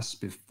fast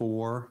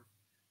before,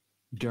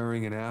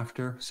 during, and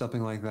after,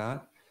 something like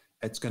that,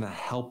 it's going to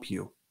help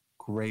you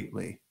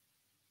greatly.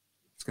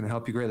 It's going to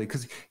help you greatly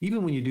because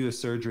even when you do a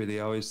surgery, they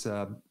always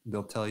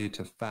they'll tell you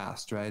to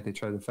fast, right? They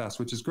try to fast,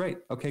 which is great.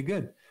 Okay,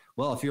 good.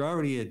 Well, if you're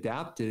already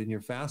adapted and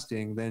you're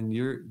fasting, then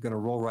you're going to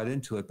roll right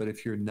into it. But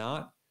if you're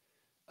not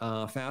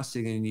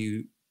fasting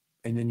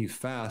and then you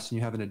fast and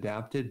you haven't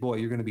adapted, boy,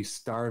 you're going to be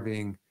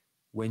starving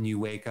when you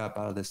wake up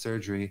out of the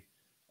surgery.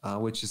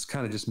 Which is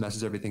kind of just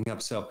messes everything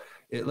up. So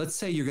let's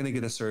say you're going to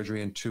get a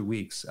surgery in 2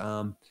 weeks.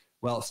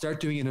 Well, start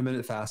doing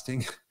intermittent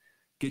fasting,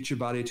 get your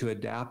body to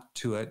adapt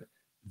to it.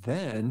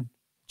 Then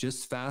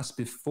just fast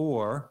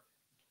before,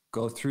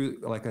 go through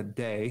like a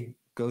day,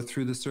 go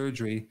through the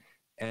surgery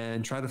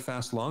and try to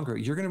fast longer.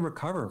 You're going to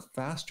recover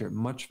faster,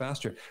 much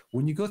faster.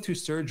 When you go through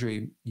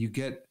surgery, you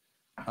get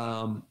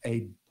a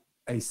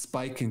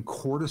spike in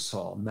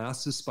cortisol,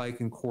 massive spike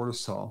in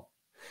cortisol.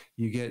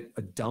 You get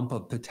a dump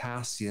of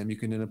potassium. You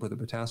can end up with a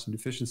potassium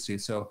deficiency.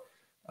 So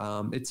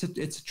it's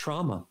a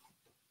trauma.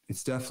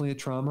 It's definitely a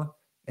trauma.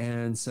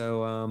 And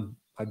so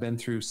I've been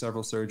through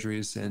several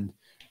surgeries, and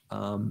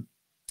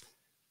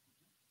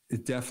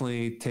it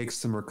definitely takes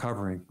some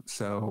recovering.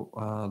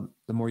 So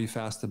the more you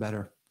fast, the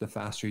better. The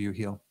faster you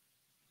heal.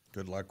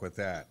 Good luck with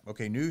that.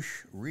 Okay,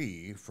 Noosh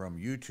Ree from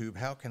YouTube.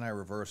 How can I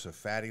reverse a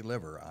fatty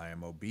liver? I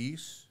am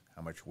obese.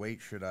 How much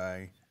weight should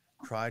I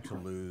try to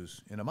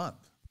lose in a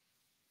month?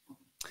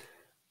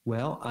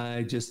 Well,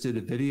 I just did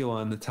a video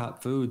on the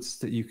top foods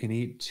that you can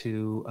eat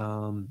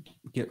to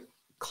get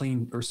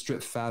clean or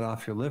strip fat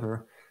off your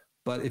liver.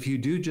 But if you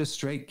do just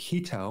straight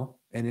keto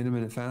and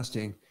intermittent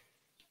fasting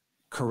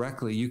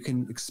correctly, you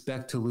can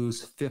expect to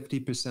lose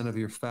 50% of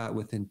your fat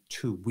within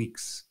 2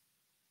 weeks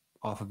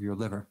off of your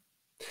liver.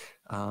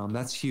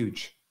 That's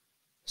huge.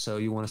 So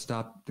you want to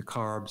stop the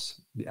carbs,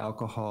 the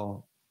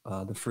alcohol,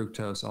 the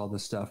fructose, all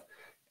this stuff.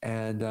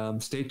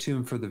 And stay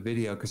tuned for the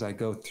video because I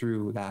go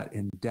through that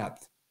in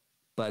depth.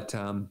 But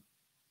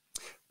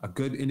a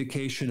good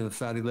indication of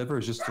fatty liver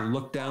is just to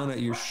look down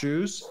at your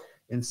shoes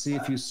and see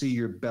if you see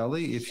your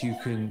belly. If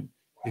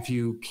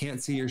you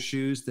can't see your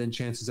shoes, then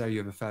chances are you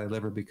have a fatty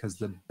liver because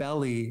the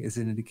belly is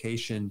an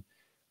indication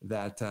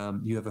that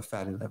you have a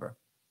fatty liver.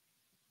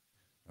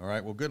 All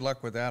right. Well, good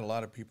luck with that. A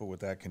lot of people with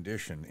that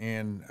condition.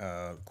 And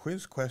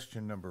quiz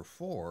question number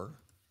 4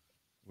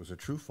 was a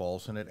true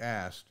false, and it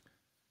asked,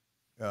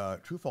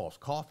 true false,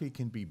 coffee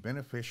can be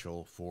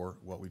beneficial for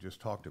what we just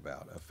talked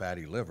about, a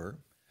fatty liver.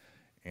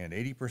 And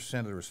 80%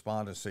 of the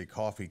respondents say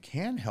coffee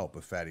can help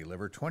a fatty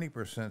liver.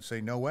 20%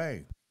 say no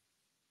way.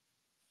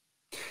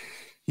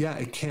 Yeah,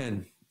 it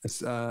can.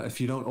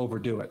 If you don't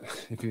overdo it.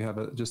 If you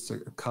have just a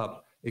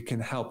cup, it can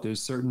help.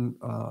 There's certain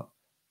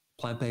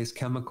plant-based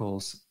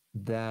chemicals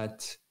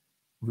that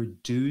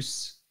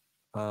reduce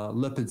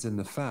lipids in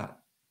the fat.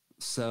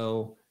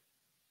 So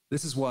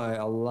this is why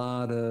a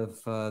lot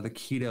of the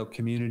keto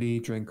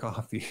community drink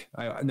coffee.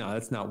 No,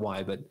 that's not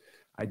why, but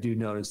I do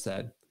notice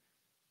that.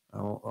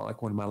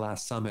 Like one of my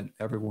last summit,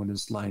 everyone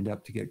is lined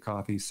up to get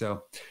coffee.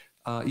 So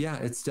yeah,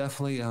 it's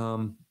definitely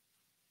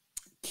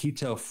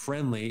keto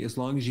friendly as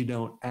long as you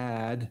don't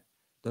add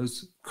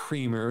those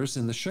creamers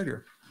and the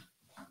sugar.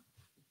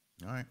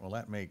 All right. Well,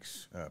 that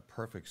makes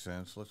perfect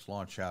sense. Let's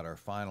launch out our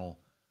final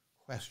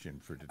question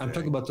for today. I'm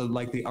talking about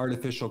the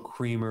artificial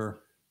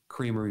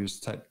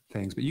creamers type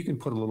things, but you can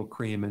put a little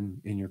cream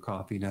in your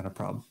coffee, not a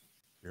problem.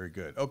 Very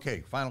good.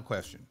 Okay. Final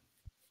question.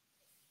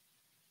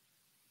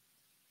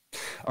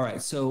 All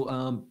right.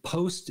 So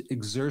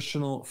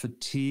post-exertional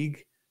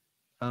fatigue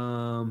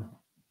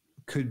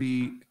could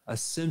be a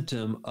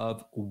symptom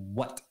of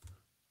what?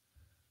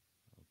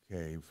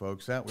 Okay,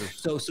 folks, that was...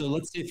 So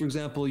let's say, for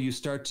example, you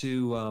start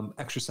to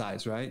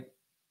exercise, right?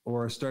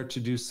 Or start to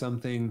do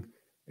something,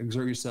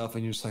 exert yourself,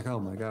 and you're just like, oh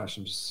my gosh,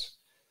 I just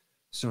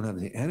don't have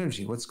any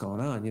energy. What's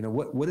going on?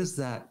 What is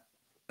that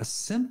a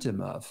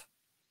symptom of?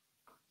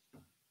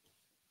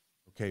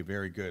 Okay,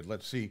 very good.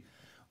 Let's see.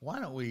 Why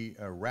don't we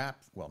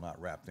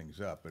not wrap things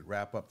up, but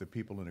wrap up the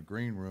people in the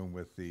green room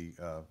with the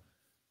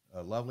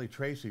lovely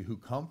Tracy, who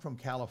come from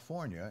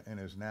California and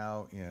is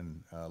now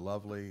in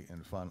lovely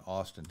and fun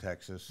Austin,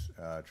 Texas.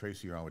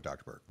 Tracy, you're on with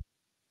Dr. Berg.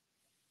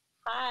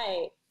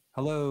 Hi.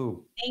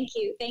 Hello. Thank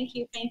you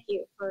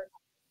for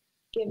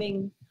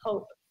giving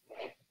hope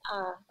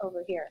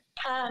over here.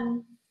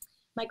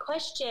 My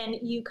question,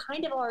 you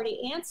kind of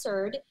already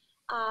answered.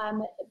 I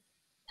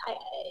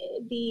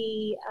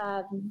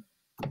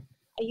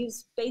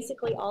use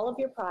basically all of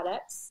your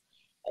products,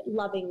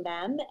 loving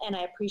them, and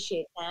I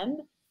appreciate them.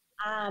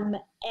 And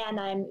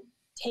I'm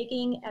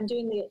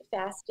doing the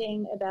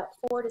fasting about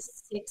 4 to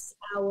 6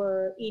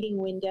 hour eating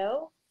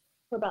window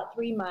for about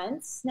 3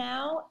 months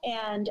now.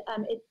 And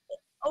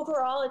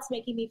overall, it's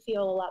making me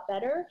feel a lot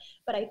better.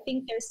 But I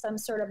think there's some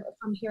sort of,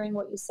 from hearing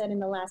what you said in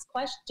the last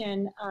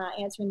question,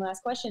 answering the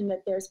last question,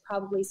 that there's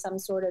probably some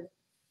sort of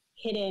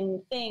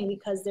hidden thing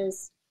because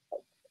there's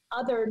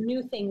other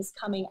new things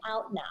coming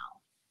out now.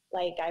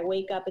 Like I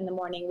wake up in the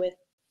morning with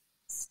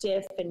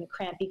stiff and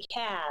crampy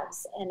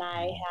calves, and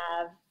I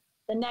have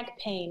the neck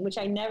pain, which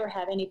I never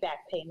have any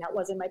back pain. That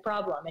wasn't my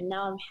problem. And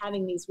now I'm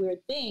having these weird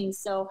things.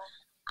 So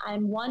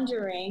I'm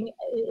wondering,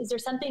 is there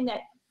something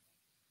that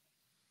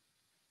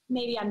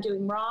maybe I'm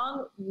doing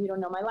wrong? You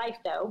don't know my life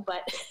though,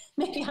 but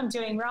maybe I'm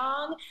doing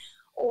wrong.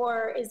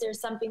 Or is there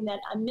something that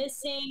I'm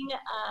missing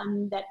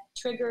that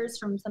triggers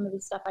from some of the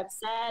stuff I've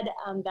said?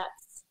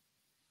 That's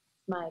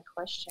my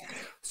question.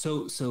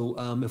 So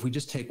if we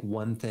just take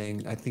one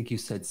thing, I think you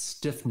said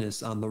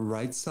stiffness on the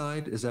right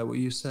side. Is that what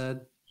you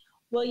said?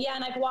 Well, yeah,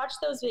 and I've watched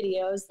those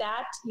videos.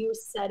 That you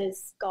said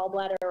is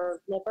gallbladder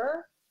or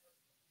liver.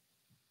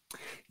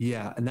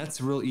 Yeah, and that's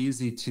real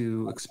easy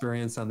to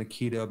experience on the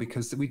keto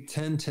because we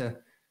tend to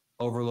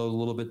overload a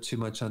little bit too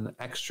much on the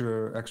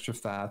extra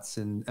fats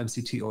and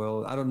MCT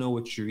oil. I don't know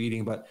what you're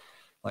eating, but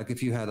like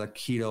if you had a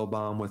keto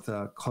bomb with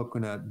a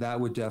coconut, that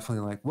would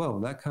definitely whoa,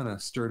 that kind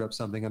of stirred up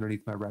something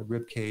underneath my right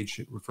rib cage.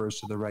 It refers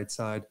to the right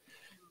side.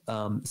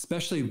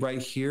 Especially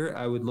right here,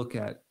 I would look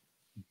at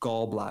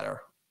gallbladder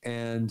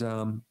and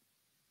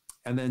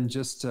then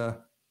just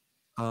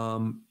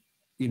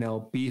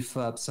beef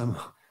up some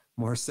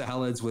more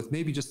salads with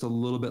maybe just a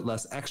little bit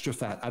less extra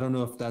fat. I don't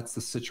know if that's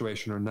the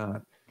situation or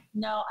not.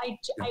 No, I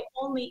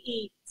only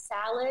eat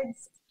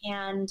salads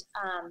and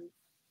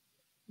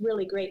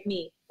really great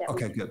meat.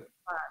 Okay, good.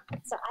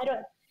 So I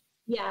don't,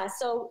 yeah,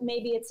 so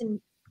maybe it's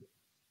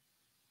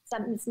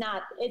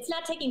not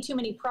taking too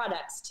many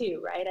products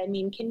too, right? I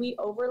mean, can we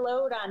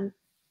overload on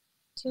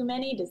too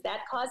many? Does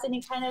that cause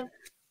any kind of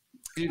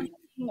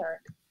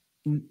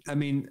I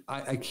mean,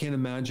 I can't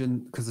imagine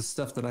because the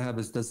stuff that I have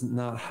does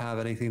not have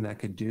anything that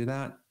could do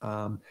that.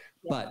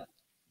 But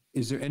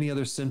is there any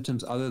other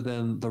symptoms other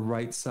than the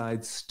right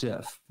side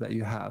stiff that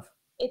you have?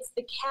 It's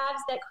the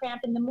calves that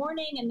cramp in the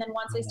morning, and then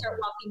once I start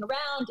walking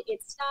around,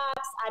 it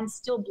stops. I'm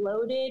still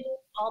bloated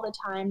all the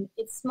time.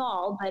 It's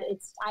small, but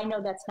I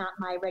know that's not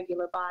my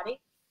regular body.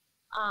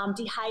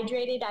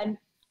 Dehydrated.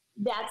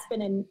 That's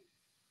been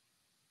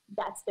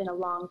a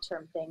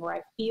long-term thing where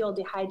I feel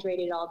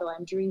dehydrated, although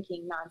I'm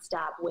drinking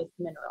nonstop with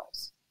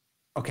minerals.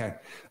 Okay.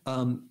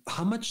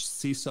 How much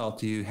sea salt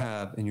do you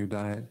have in your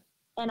diet?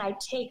 And I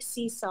take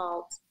sea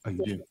salt. Oh,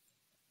 you do?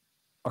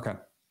 Okay.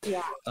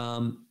 Yeah.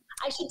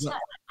 I should tell.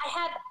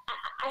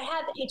 I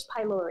have H.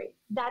 pylori.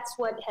 That's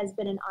what has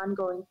been an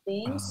ongoing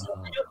thing. So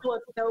I don't know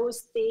if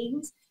those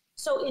things.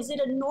 So is it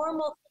a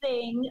normal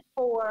thing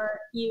for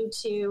you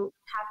to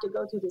have to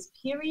go through this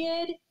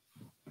period?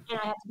 And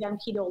I have to be on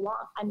keto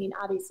long. I mean,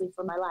 obviously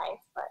for my life,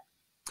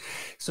 but.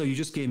 So you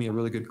just gave me a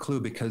really good clue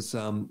because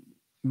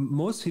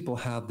most people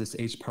have this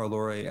H.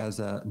 pylori as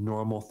a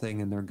normal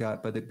thing in their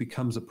gut, but it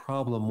becomes a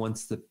problem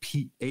once the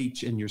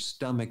pH in your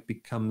stomach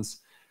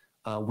becomes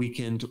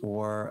weakened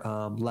or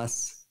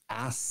less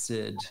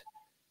acid.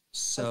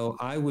 So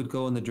I would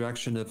go in the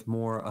direction of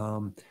more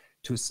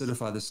to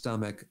acidify the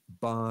stomach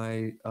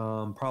by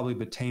probably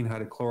betaine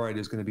hydrochloride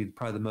is going to be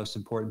probably the most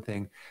important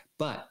thing.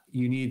 But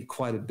you need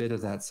quite a bit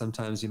of that.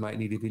 Sometimes you might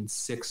need even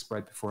 6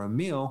 right before a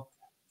meal.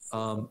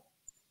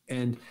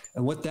 And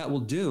what that will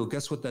do,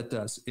 guess what that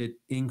does? It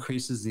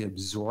increases the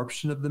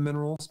absorption of the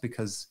minerals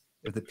because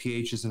if the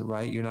pH isn't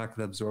right, you're not going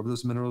to absorb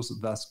those minerals,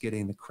 thus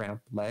getting the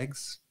cramped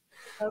legs.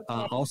 Okay.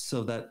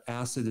 Also, that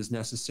acid is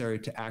necessary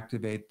to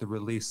activate the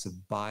release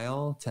of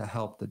bile to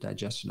help the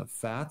digestion of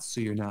fats, so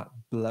you're not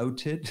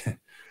bloated.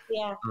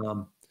 Yeah.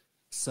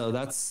 So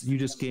you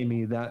just gave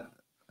me that,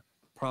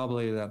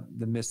 probably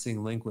the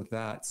missing link with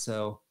that.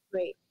 So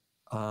great.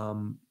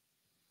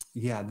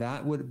 Yeah,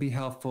 that would be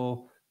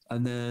helpful.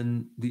 And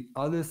then the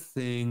other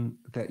thing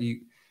that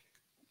you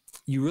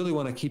really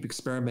want to keep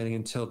experimenting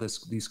until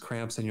these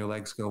cramps in your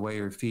legs go away,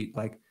 or your feet,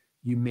 like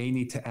you may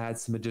need to add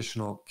some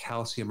additional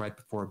calcium right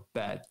before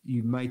bed.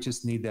 You might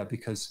just need that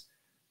because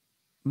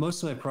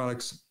most of my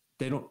products,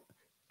 I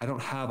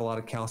don't have a lot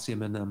of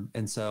calcium in them.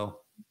 And so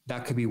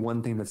that could be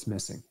one thing that's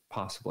missing,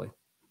 possibly.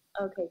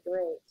 Okay,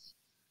 great.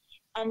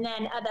 And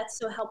then that's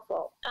so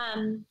helpful.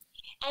 And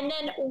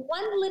then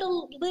one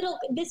little,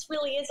 this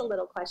really is a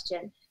little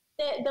question.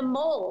 The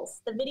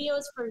moles, the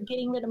videos for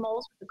getting rid of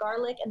moles with the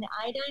garlic and the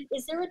iodine,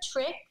 is there a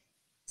trick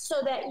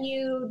so that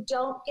you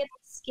don't get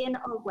the skin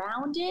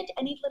around it?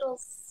 Any little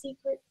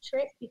secret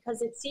trick?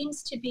 Because it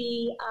seems to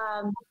be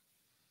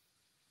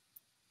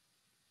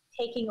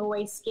taking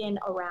away skin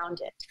around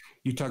it.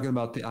 You talking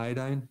about the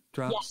iodine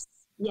drops?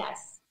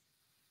 Yes.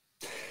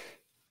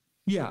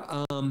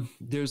 Yeah.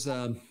 There's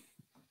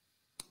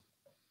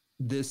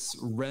this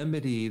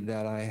remedy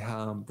that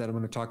I'm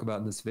going to talk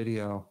about in this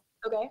video.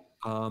 Okay.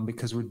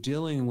 Because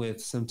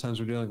sometimes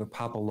we're dealing with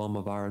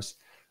papillomavirus.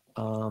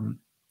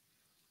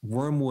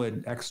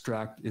 Wormwood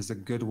extract is a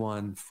good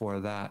one for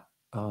that.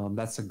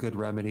 That's a good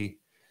remedy,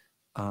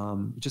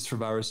 just for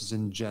viruses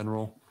in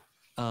general.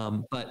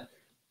 But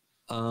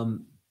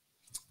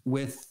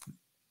with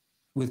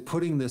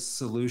putting this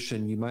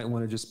solution, you might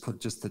want to just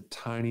put just the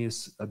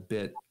tiniest a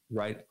bit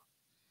right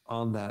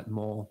on that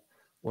mole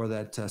or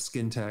that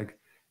skin tag,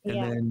 and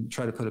then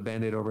try to put a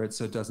Band-Aid over it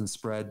so it doesn't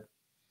spread.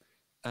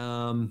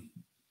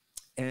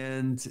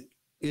 And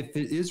if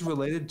it is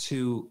related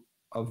to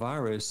a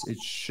virus, it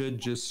should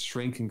just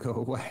shrink and go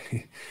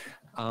away.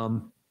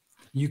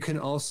 You can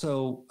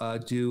also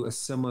do a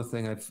similar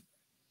thing.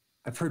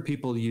 I've heard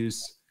people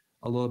use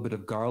a little bit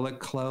of garlic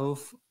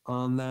clove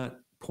on that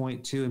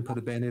point too and put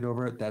a Band-Aid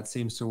over it. That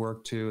seems to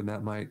work too, and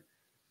that might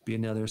be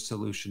another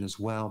solution as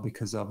well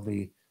because of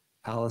the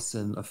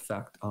allicin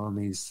effect on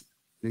these.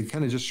 They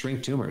kind of just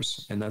shrink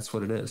tumors, and that's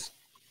what it is.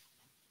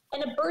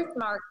 And a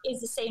birthmark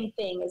is the same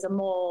thing as a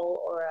mole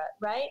or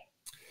right?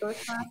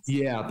 Birthmarks?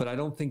 Yeah, but I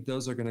don't think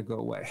those are going to go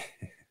away.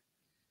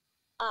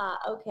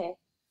 Okay.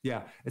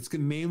 Yeah, it's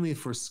mainly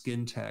for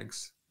skin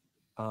tags.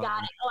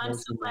 Got it. Oh, I'm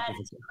so glad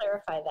to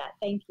clarify that.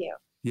 Thank you.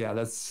 Yeah,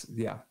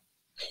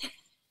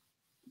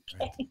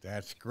 Okay.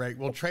 That's great.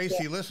 Well,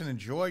 Tracy, listen,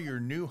 enjoy your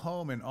new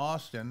home in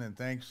Austin, and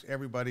thanks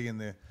everybody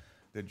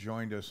that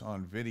joined us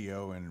on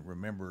video. And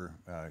remember,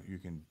 you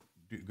can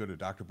go to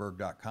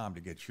drberg.com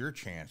to get your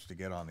chance to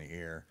get on the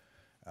air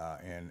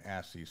and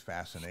ask these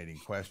fascinating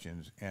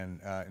questions.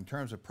 And in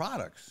terms of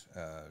products,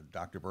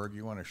 Dr. Berg,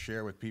 you want to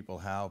share with people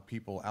how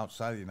people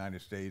outside of the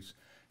United States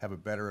have a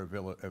better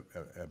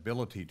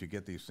ability to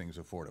get these things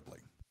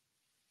affordably?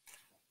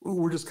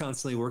 We're just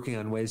constantly working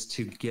on ways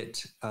to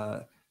get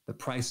the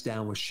price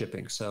down with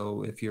shipping.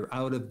 So if you're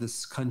out of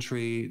this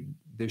country,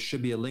 there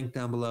should be a link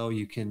down below.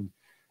 You can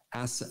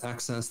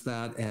access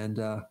that and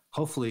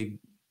hopefully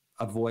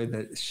avoid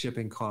the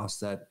shipping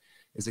cost that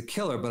is a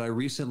killer. But I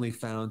recently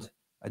found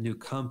a new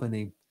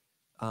company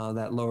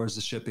that lowers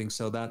the shipping,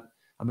 so that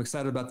I'm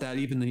excited about that.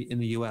 Even in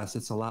the US,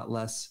 it's a lot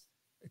less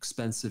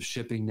expensive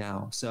shipping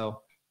now.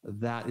 So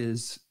that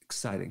is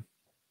exciting.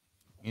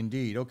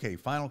 Indeed. Okay,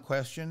 final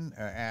question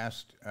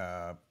asked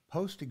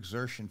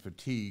post-exertion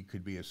fatigue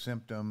could be a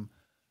symptom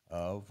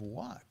of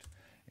what?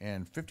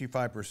 And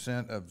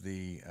 55% of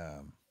the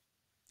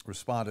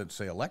respondents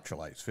say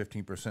electrolytes,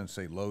 15%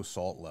 say low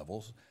salt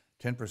levels,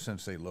 10%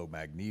 say low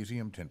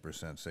magnesium,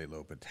 10% say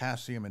low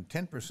potassium, and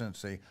 10%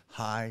 say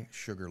high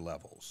sugar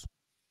levels.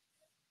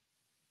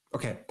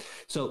 Okay,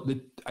 so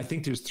I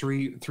think there's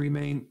three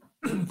main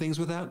things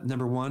with that.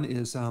 Number one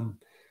is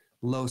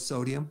low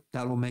sodium.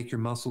 That will make your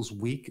muscles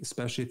weak,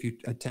 especially if you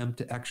attempt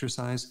to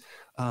exercise.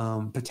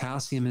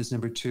 Potassium is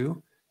number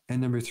two.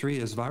 And number three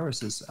is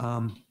viruses.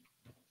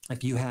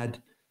 If you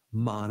had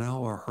mono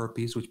or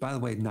herpes, which, by the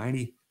way,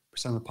 90%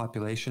 of the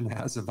population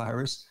has a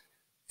virus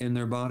in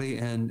their body,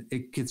 and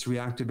it gets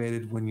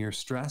reactivated when you're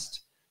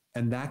stressed.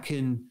 And that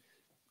can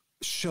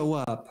show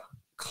up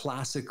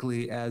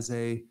classically as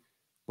a,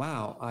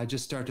 wow, I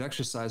just start to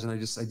exercise and I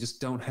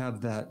just don't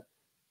have that.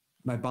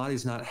 My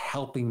body's not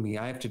helping me.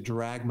 I have to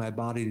drag my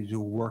body to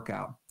do a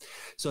workout.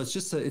 So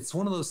it's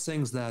one of those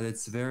things that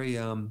it's very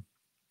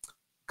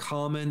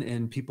common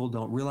and people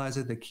don't realize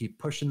it. They keep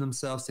pushing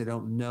themselves. They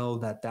don't know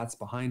that that's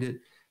behind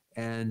it.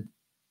 And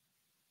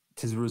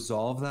to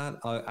resolve that,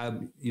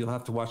 you'll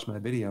have to watch my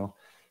video.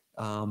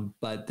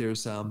 But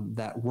there's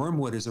that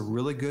wormwood is a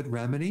really good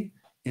remedy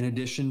in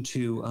addition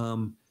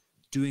to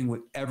doing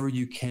whatever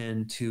you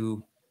can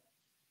to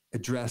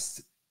address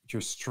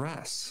your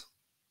stress.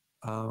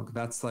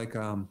 That's like,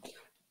 and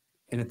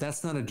if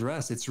that's not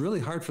addressed, it's really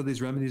hard for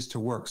these remedies to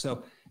work.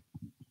 So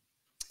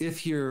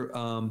if you're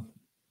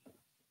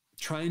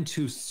trying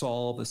to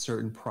solve a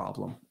certain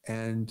problem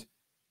and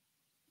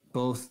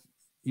both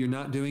you're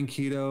not doing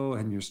keto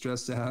and you're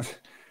stressed out,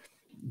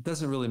 it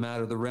doesn't really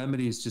matter. The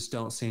remedies just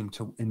don't seem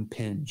to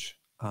impinge.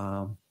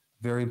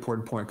 Very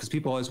important point, because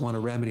people always want a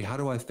remedy. How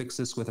do I fix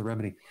this with a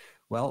remedy?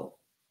 Well,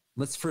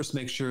 let's first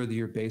make sure that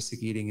your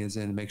basic eating is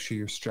in, make sure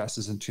your stress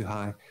isn't too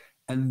high,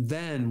 and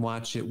then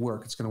watch it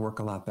work. It's going to work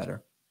a lot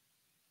better.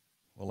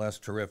 Well, that's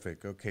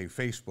terrific. Okay,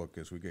 Facebook,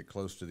 as we get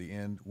close to the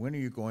end, when are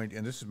you going to,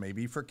 and this is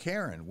maybe for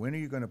Karen, when are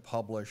you going to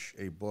publish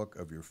a book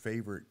of your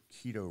favorite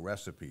keto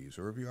recipes,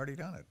 or have you already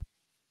done it?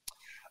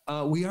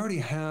 We already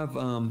have,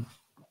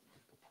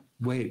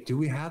 wait, do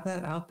we have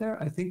that out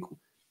there? I think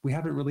we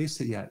haven't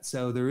released it yet.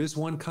 So there is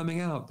one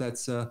coming out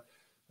that's,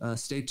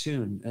 stay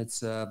tuned.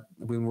 It's,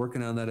 we've been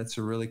working on that. It's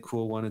a really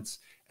cool one.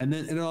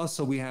 And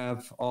also we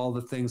have all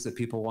the things that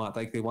people want,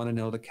 like they want to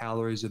know the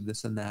calories of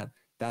this and that.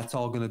 That's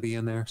all going to be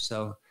in there.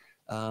 So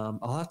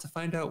I'll have to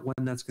find out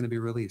when that's going to be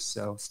released.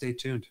 So stay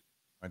tuned.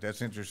 Right,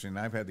 that's interesting.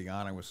 I've had the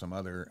honor with some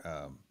other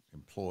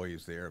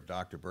employees there of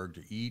Dr. Berg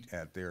to eat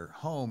at their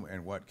home,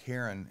 and what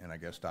Karen and I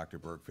guess Dr.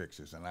 Berg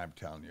fixes, and I'm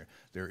telling you,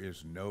 there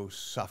is no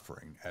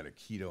suffering at a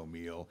keto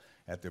meal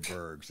at the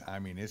Bergs. I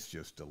mean, it's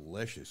just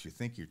delicious. You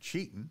think you're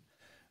cheating,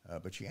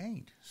 but you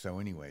ain't. So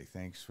anyway,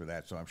 thanks for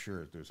that. So I'm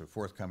sure if there's a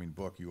forthcoming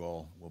book, you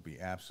all will be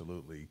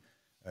absolutely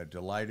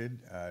delighted.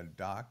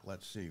 Doc,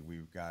 let's see.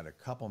 We've got a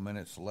couple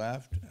minutes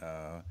left.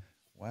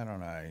 Why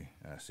don't I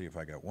see if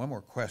I got one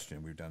more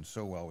question? We've done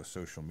so well with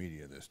social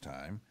media this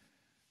time.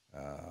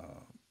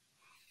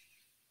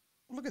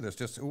 Look at this.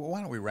 Just why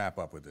don't we wrap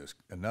up with this?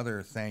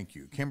 Another thank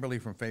you. Kimberly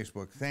from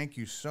Facebook, thank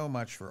you so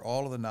much for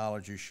all of the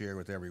knowledge you share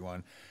with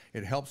everyone.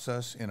 It helps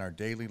us in our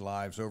daily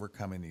lives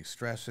overcoming these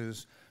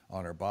stresses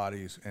on our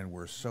bodies, and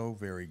we're so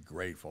very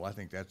grateful. I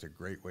think that's a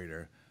great way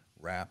to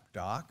wrap,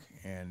 Doc.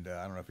 And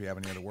I don't know if you have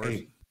any other words.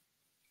 Hey,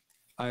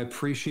 I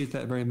appreciate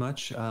that very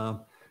much.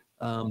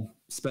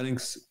 Spending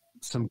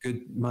some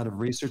good amount of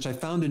research. I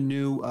found a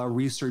new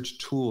research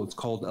tool. It's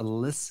called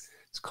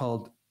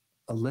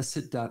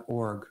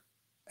illicit.org.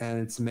 And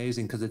it's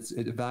amazing because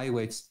it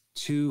evaluates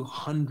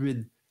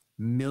 200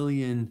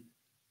 million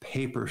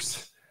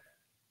papers.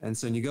 And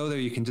so when you go there,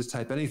 you can just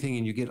type anything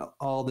and you get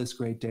all this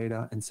great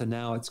data. And so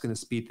now it's going to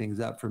speed things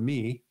up for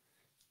me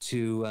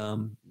to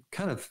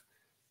kind of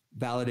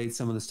validate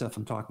some of the stuff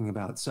I'm talking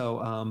about.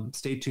 So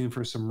stay tuned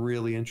for some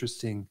really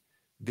interesting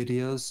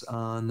videos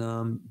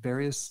on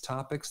various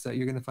topics that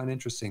you're going to find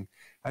interesting.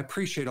 I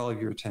appreciate all of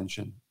your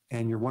attention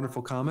and your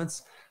wonderful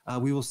comments.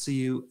 We will see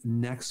you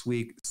next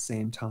week,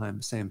 same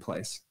time, same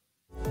place.